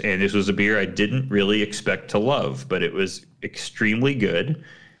fooders, and this was a beer I didn't really expect to love, but it was extremely good,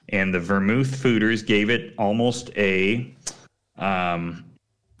 and the vermouth fooders gave it almost a I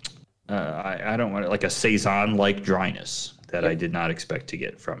don't want it like a saison-like dryness that I did not expect to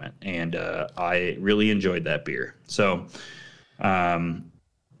get from it, and I really enjoyed that beer. So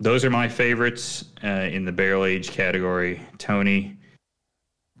those are my favorites in the barrel age category. Tony,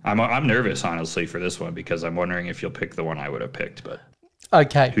 I'm nervous, honestly, for this one because I'm wondering if you'll pick the one I would have picked. But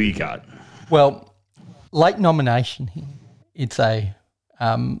okay, who you got? Well, late nomination here. It's a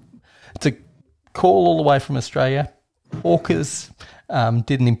call all the way from Australia. Hawkers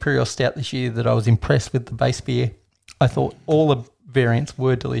did an Imperial Stout this year that I was impressed with the base beer. I thought all the variants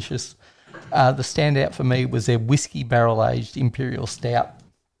were delicious. The standout for me was their whiskey barrel aged Imperial Stout.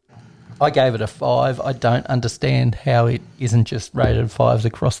 I gave it a 5. I don't understand how it isn't just rated 5s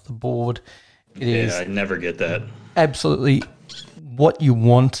across the board. It is. I never get that. Absolutely what you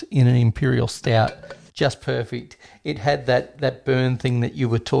want in an Imperial Stout. Just perfect. It had that burn thing that you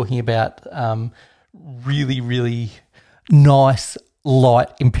were talking about. Really, really nice, light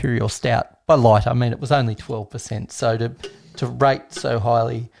Imperial Stout. By light, I mean it was only 12%. So to rate so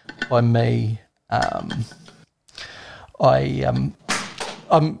highly by me, I'm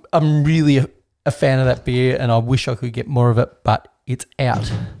really a fan of that beer, and I wish I could get more of it, but it's out.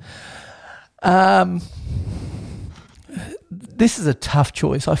 This is a tough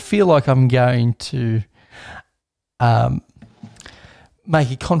choice. I feel like I'm going to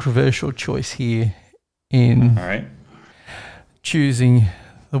make a controversial choice here in choosing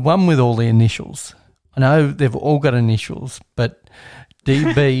the one with all the initials. I know they've all got initials, but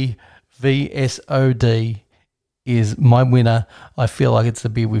DBVSOD is my winner. I feel like it's a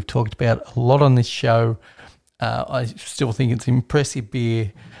beer we've talked about a lot on this show. I still think it's an impressive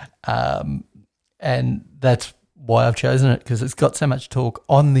beer, and that's why I've chosen it, because it's got so much talk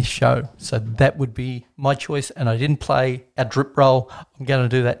on this show. So that would be my choice, and I didn't play a drip roll. I'm going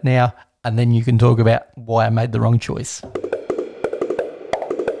to do that now, and then you can talk about why I made the wrong choice.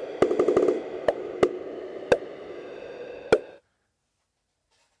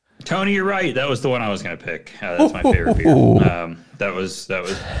 Tony, you're right. That was the one I was going to pick. That's my favorite beer. That was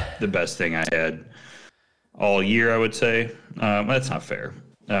the best thing I had all year, I would say. That's not fair.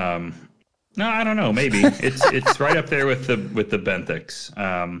 No, I don't know. Maybe it's right up there with the Benthicks.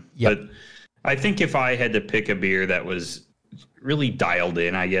 But I think if I had to pick a beer that was really dialed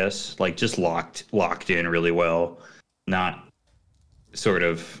in, I guess, like just locked in really well, not sort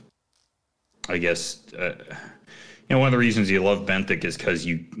of, I guess, one of the reasons you love benthic is because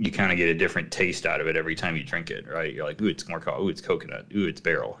you kind of get a different taste out of it every time you drink it, right? You're like, ooh, it's more coffee, ooh, it's coconut, ooh, it's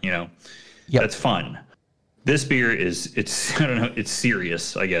barrel, Yep. That's fun. This beer it's I don't know, it's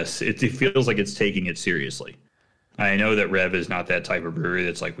serious, I guess. It feels like it's taking it seriously. I know that Rev is not that type of brewery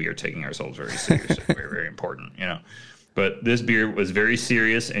that's like, we are taking ourselves very seriously. We're very important, But this beer was very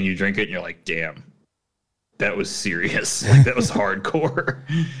serious, and you drink it and you're like, damn, that was serious. Like, that was hardcore.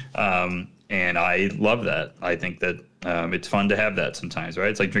 And I love that. I think that it's fun to have that sometimes, right?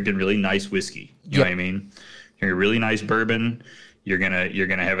 It's like drinking really nice whiskey. You know what I mean? You're a really nice bourbon. You're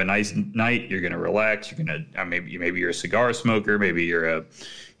gonna have a nice night. You're gonna relax. You're gonna maybe you're a cigar smoker. Maybe you're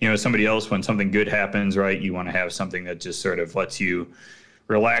somebody else. When something good happens, right? You want to have something that just sort of lets you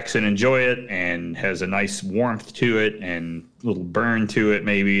relax and enjoy it, and has a nice warmth to it and a little burn to it,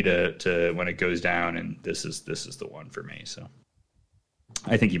 maybe to when it goes down. And this is the one for me. So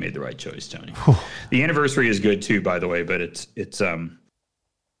I think you made the right choice, Tony. The anniversary is good too, by the way, but it's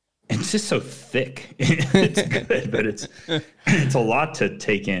just so thick. It's good, but it's a lot to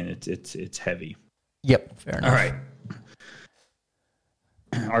take in. It's heavy. Yep, fair enough. All right.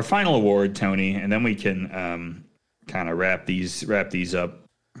 Our final award, Tony, and then we can kind of wrap these up.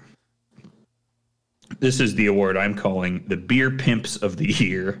 This is the award I'm calling the Beer Pimps of the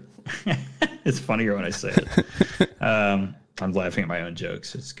Year. It's funnier when I say it. I'm laughing at my own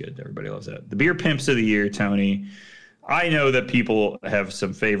jokes. It's good. Everybody loves that. The Beer Pimps of the Year, Tony. I know that people have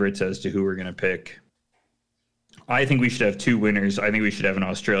some favorites as to who we're going to pick. I think we should have two winners. I think we should have an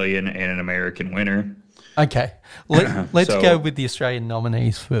Australian and an American winner. Okay. Let's go with the Australian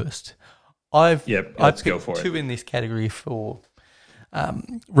nominees first. I've go for two in this category for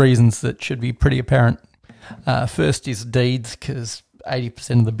reasons that should be pretty apparent. First is Deeds, because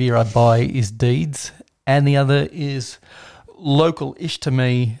 80% of the beer I buy is Deeds, and the other is local-ish to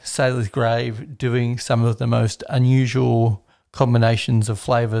me, Sailor's Grave, doing some of the most unusual combinations of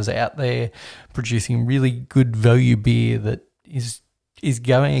flavours out there, producing really good value beer that is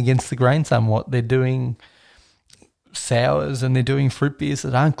going against the grain somewhat. They're doing sours and they're doing fruit beers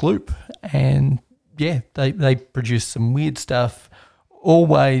that aren't gloop, and they produce some weird stuff,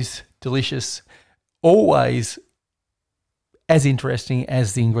 always delicious, always as interesting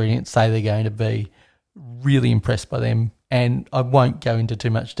as the ingredients say they're going to be. Really impressed by them. And I won't go into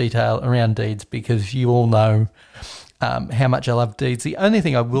too much detail around Deeds because you all know how much I love Deeds. The only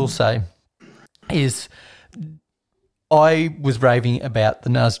thing I will say is I was raving about the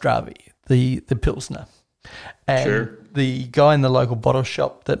Nazdravi, the Pilsner. And the guy in the local bottle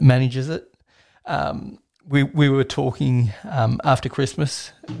shop that manages it, we were talking after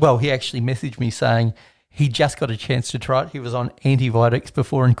Christmas. Well, he actually messaged me saying he just got a chance to try it. He was on antibiotics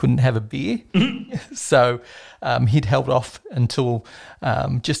before and couldn't have a beer. So he'd held off until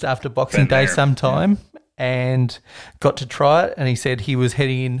just after Boxing Day sometime and got to try it. And he said he was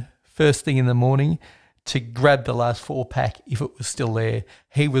heading in first thing in the morning to grab the last 4-pack if it was still there.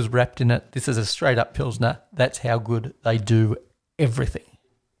 He was wrapped in it. This is a straight-up Pilsner. That's how good they do everything.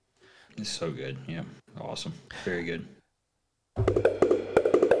 It's so good. Yeah, awesome. Very good.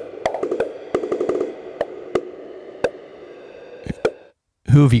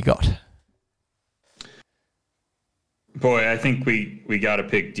 Who have you got? Boy, I think we got to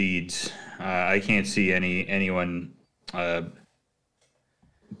pick Deeds. I can't see anyone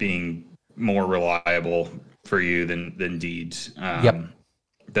being more reliable for you than Deeds.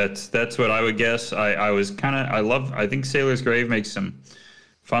 That's what I would guess. I think Sailor's Grave makes some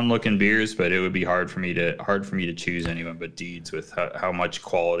fun looking beers, but it would be hard for me to choose anyone but Deeds with how much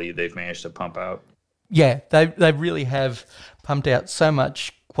quality they've managed to pump out. Yeah, they really have pumped out so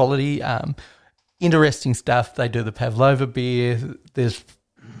much quality, interesting stuff. They do the Pavlova beer.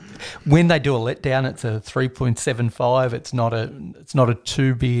 When they do a letdown, it's a 3.75. It's not a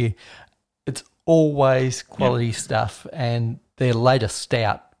 2 beer. It's always quality stuff. And their latest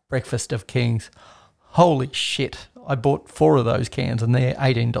stout, Breakfast of Kings, holy shit! I bought 4 of those cans, and they're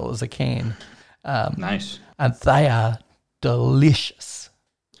 $18 a can. Nice, and they are delicious.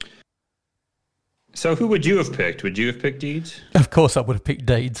 So who would you have picked? Would you have picked Deeds? Of course I would have picked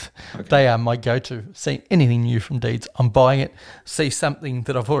Deeds. Okay. They are my go-to. See anything new from Deeds, I'm buying it. See something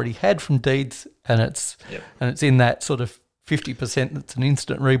that I've already had from Deeds, and it's in that sort of 50% that's an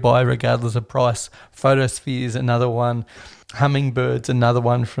instant rebuy regardless of price. Photosphere's another one. Hummingbird's another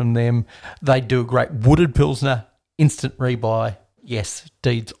one from them. They do a great wooded Pilsner, instant rebuy. Yes,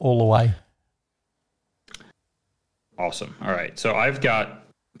 Deeds all the way. Awesome. All right. So I've got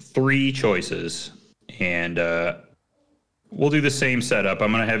 3 choices. And we'll do the same setup.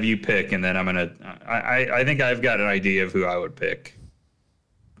 I'm going to have you pick, and then I think I've got an idea of who I would pick.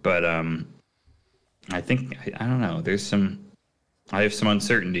 But I think I don't know. I have some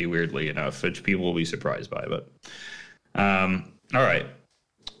uncertainty, weirdly enough, which people will be surprised by. But all right.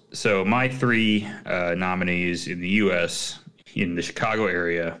 So my 3 nominees in the U.S. in the Chicago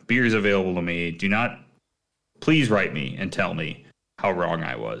area, beers available to me. Please write me and tell me how wrong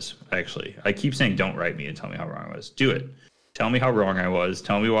I was. Actually, I keep saying don't write me and tell me how wrong I was. Do it. Tell me how wrong I was.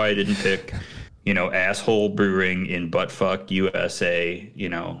 Tell me why I didn't pick, asshole brewing in buttfuck USA.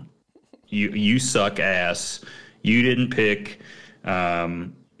 You suck ass. You didn't pick,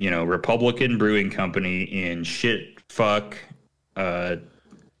 Republican Brewing Company in shit fuck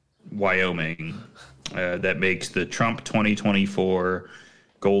Wyoming that makes the Trump 2024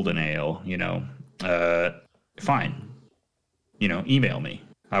 Golden Ale. Fine. Email me.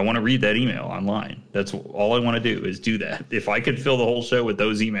 I want to read that email online. That's all I want to do is do that. If I could fill the whole show with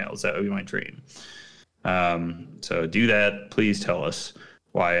those emails, that would be my dream. So do that. Please tell us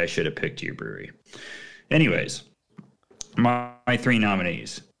why I should have picked your brewery. Anyways, my 3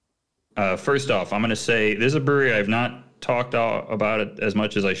 nominees. First off, I'm going to say this is a brewery I've not talked about it as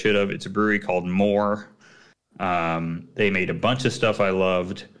much as I should have. It's a brewery called More. They made a bunch of stuff I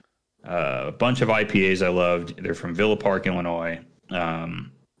loved, a bunch of IPAs I loved. They're from Villa Park, Illinois.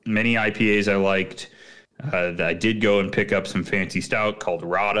 Many IPAs I liked. I did go and pick up some fancy stout called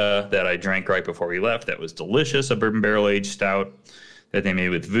Rada that I drank right before we left. That was delicious, a bourbon barrel-aged stout that they made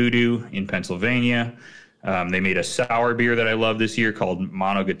with Voodoo in Pennsylvania. They made a sour beer that I love this year called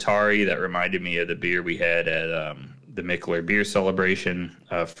Monogatari that reminded me of the beer we had at the Mikkeller Beer Celebration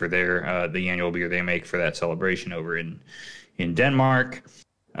for the annual beer they make for that celebration over in Denmark.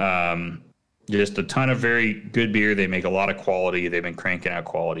 Just a ton of very good beer. They make a lot of quality. They've been cranking out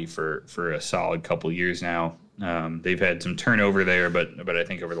quality for a solid couple years now. They've had some turnover there, but I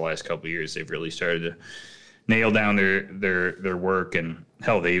think over the last couple of years they've really started to nail down their work. And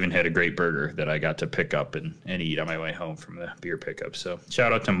hell, they even had a great burger that I got to pick up and eat on my way home from the beer pickup. So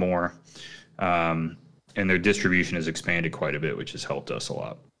shout out to More. And their distribution has expanded quite a bit, which has helped us a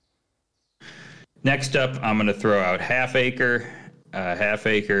lot. Next up, I'm going to throw out Half Acre. Half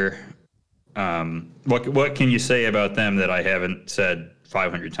Acre. What can you say about them that I haven't said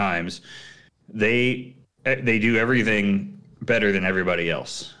 500 times? They do everything better than everybody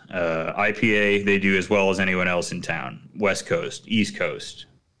else. IPA, they do as well as anyone else in town. West Coast, East Coast,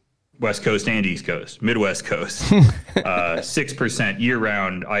 West Coast and East Coast, Midwest Coast. 6%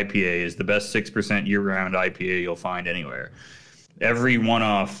 year-round IPA is the best 6% year-round IPA you'll find anywhere. Every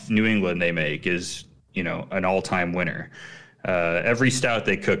one-off New England they make is, an all-time winner. Every stout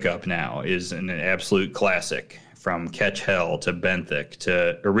they cook up now is an absolute classic, from Catch Hell to Benthic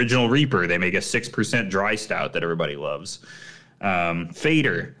to Original Reaper. They make a 6% dry stout that everybody loves.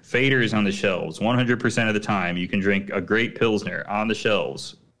 Fader is on the shelves 100% of the time. You can drink a great Pilsner on the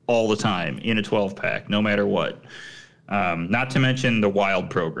shelves all the time in a 12-pack, no matter what. Not to mention the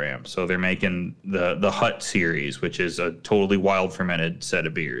Wild program. So they're making the Hut series, which is a totally wild fermented set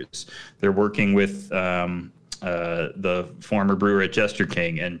of beers. They're working with the former brewer at Jester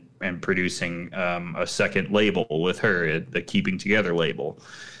King and producing a second label with her, the Keeping Together label.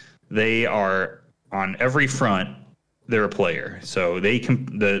 They are on every front. They're a player. So they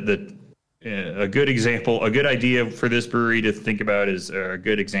a good example, a good idea for this brewery to think about is a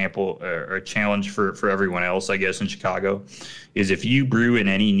good example or a challenge for everyone else, I guess, in Chicago, is if you brew in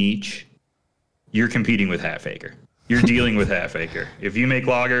any niche, you're competing with Half Acre. You're dealing with Half Acre. If you make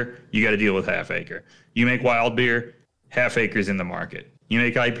lager, you got to deal with Half Acre. You make wild beer, Half Acre's in the market. You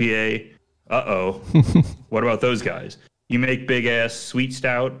make IPA, what about those guys? You make big ass sweet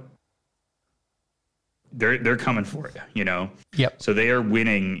stout, they're coming for you, Yep. So they are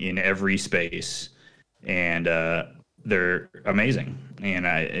winning in every space, and they're amazing. And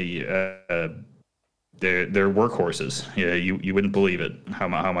they're workhorses. Yeah, you wouldn't believe it how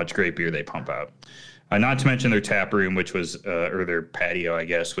much great beer they pump out. Not to mention their tap room, which was or their patio, I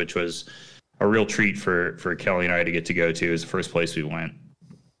guess, which was a real treat for Kelly and I to get to go to. It was the first place we went.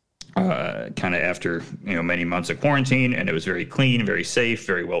 Kind of after many months of quarantine, and it was very clean, very safe,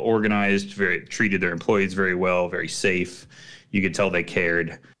 very well organized, treated their employees very well, very safe. You could tell they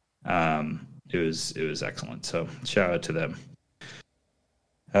cared. It was excellent. So shout out to them.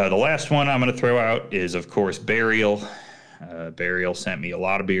 The last one I'm going to throw out is, of course, Burial. Burial sent me a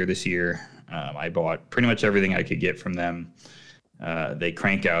lot of beer this year. I bought pretty much everything I could get from them. They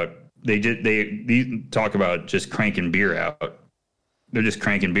crank out. They talk about just cranking beer out. They're just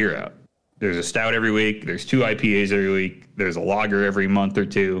cranking beer out. There's a stout every week. There's 2 IPAs every week. There's a lager every month or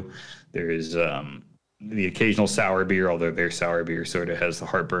two. There's the occasional sour beer, although their sour beer sort of has the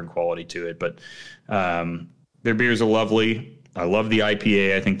heartburn quality to it. But their beers are lovely. I love the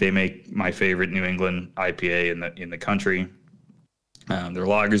IPA. I think they make my favorite New England IPA in the country. Their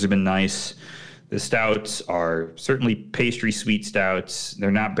lagers have been nice. The stouts are certainly pastry sweet stouts.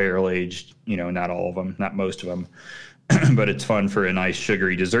 They're not barrel aged, not all of them, not most of them, but it's fun for a nice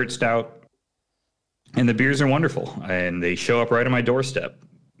sugary dessert stout. And the beers are wonderful, and they show up right on my doorstep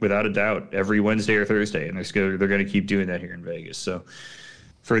without a doubt every Wednesday or Thursday, and they're going to keep doing that here in Vegas. So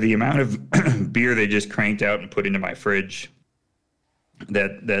for the amount of beer they just cranked out and put into my fridge,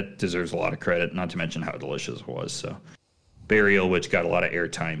 that deserves a lot of credit, not to mention how delicious it was. So Burial, which got a lot of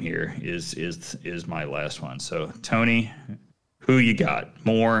airtime here, is my last one. So Tony, who you got?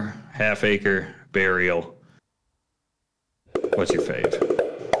 Moore, Half Acre, Burial. What's your fave?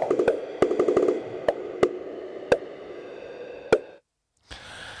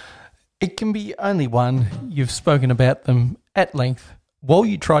 It can be only one. You've spoken about them at length. While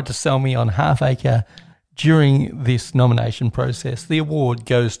you tried to sell me on Half Acre during this nomination process, the award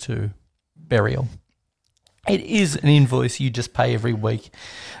goes to Burial. It is an invoice you just pay every week.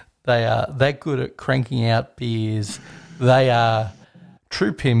 They are that good at cranking out beers. They are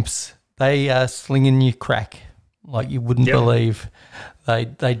true pimps. They are slinging you crack like you wouldn't believe.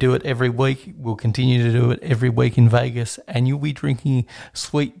 They do it every week. We'll continue to do it every week in Vegas, and you'll be drinking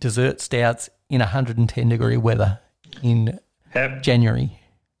sweet dessert stouts in 110-degree weather in January.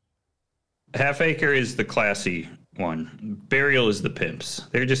 Half Acre is the classy one. Burial is the pimps.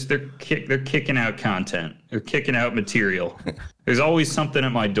 They're kicking out content. They're kicking out material. There's always something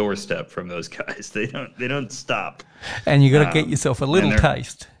at my doorstep from those guys. They don't stop. And you got to get yourself a little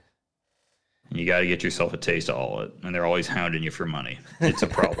taste. You got to get yourself a taste of all of it, and they're always hounding you for money. It's a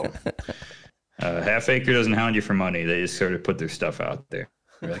problem. Half Acre doesn't hound you for money. They just sort of put their stuff out there.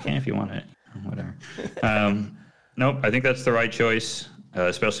 They're like, if you want it, whatever. Nope, I think that's the right choice.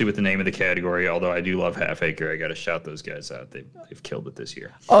 Especially with the name of the category. Although I do love Half Acre, I got to shout those guys out. They've killed it this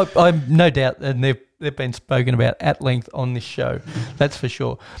year. I'm no doubt, and they've been spoken about at length on this show. That's for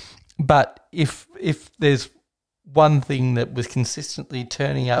sure. But if there's one thing that was consistently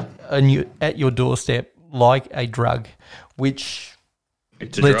turning up at your doorstep like a drug, which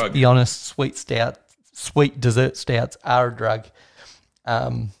let's be honest, sweet dessert stouts are a drug.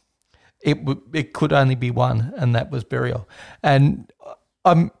 It could only be one, and that was Burial. And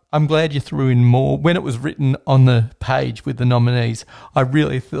I'm glad you threw in Moore. When it was written on the page with the nominees, I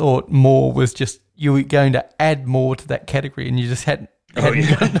really thought Moore was just, you were going to add more to that category, and you just hadn't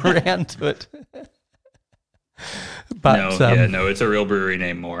gotten around to it. But no, it's a real brewery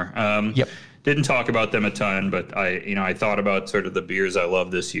named Moore. Yep. Didn't talk about them a ton, but I thought about sort of the beers I love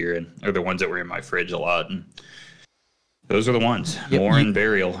this year, and are the ones that were in my fridge a lot, and those are the ones. Yep. Moore and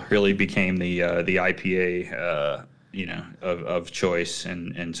Burial really became the IPA, of choice,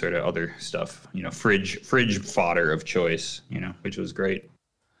 and sort of other stuff, fridge fodder of choice, which was great.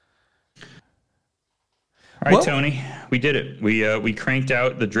 All right, Tony, we did it. We cranked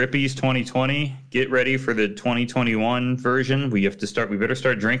out the Drippies 2020. Get ready for the 2021 version. We better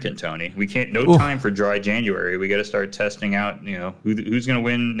start drinking, Tony. We can't. No time for dry January. We got to start testing out. Who's going to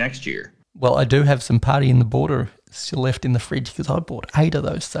win next year. Well, I do have some Party in the Border still left in the fridge because I bought 8 of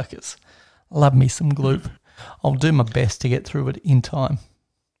those suckers. Love me some Gloop. I'll do my best to get through it in time.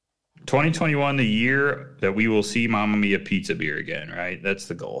 2021, the year that we will see Mamma Mia pizza beer again, right? That's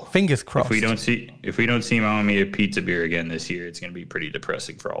the goal. Fingers crossed. If we don't see Mamma Mia pizza beer again this year, it's going to be pretty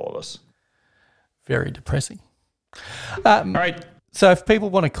depressing for all of us. Very depressing. All right. So if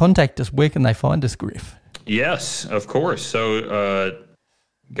people want to contact us, where can they find us, Griff? Yes, of course. So,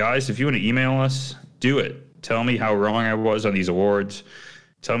 guys, if you want to email us, do it. Tell me how wrong I was on these awards.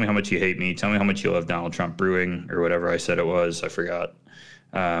 Tell me how much you hate me. Tell me how much you love Donald Trump Brewing or whatever I said it was. I forgot.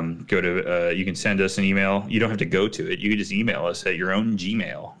 You can send us an email. You don't have to go to it. You can just email us at your own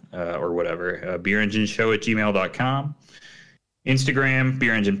Gmail or whatever. beerengineshow@gmail.com. Instagram,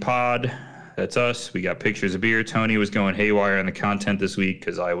 Beer Engine Pod. That's us. We got pictures of beer. Tony was going haywire on the content this week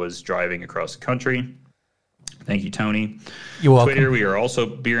because I was driving across the country. Thank you, Tony. You're welcome. Twitter, we are also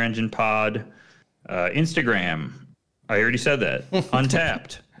Beer Engine Pod. Instagram, I already said that.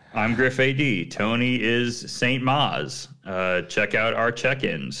 Untapped. I'm Griff AD. Tony is St. Maz. Check out our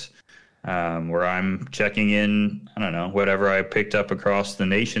check-ins where I'm checking in, I don't know, whatever I picked up across the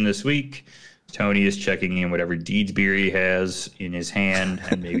nation this week. Tony is checking in whatever Deeds beer he has in his hand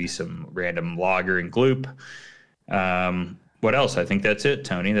and maybe some random lager and gloop. What else? I think that's it,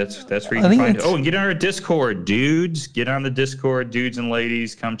 Tony. That's where you can find it. Oh, and get on our Discord, dudes. Get on the Discord, dudes and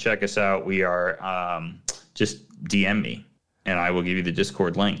ladies. Come check us out. We are just DM me, and I will give you the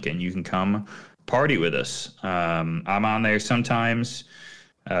Discord link, and you can come party with us. I'm on there sometimes.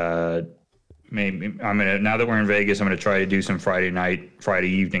 maybe now that we're in Vegas, I'm gonna try to do some Friday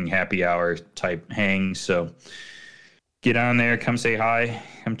evening happy hour type hangs. So get on there, come say hi,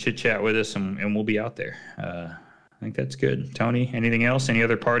 come chit chat with us, and we'll be out there. I think that's good. Tony, anything else? Any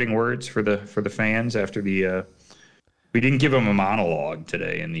other parting words for the fans after the? We didn't give them a monologue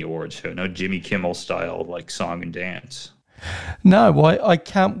today in the awards show. No Jimmy Kimmel style like song and dance. No, I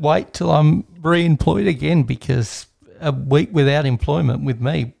can't wait till I'm re-employed again, because a week without employment with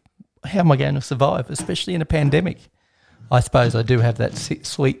me, how am I going to survive, especially in a pandemic? I suppose I do have that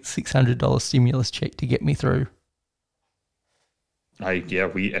sweet $600 stimulus check to get me through.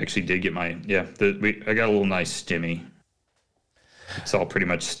 We actually did get I got a little nice stimmy. It's all pretty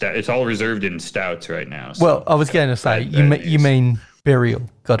much it's all reserved in stouts right now. So well, I was going to say, you mean Burial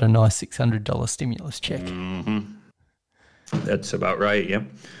got a nice $600 stimulus check. Mm-hmm. That's about right, yep.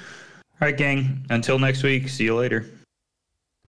 All right, gang. Until next week, see you later.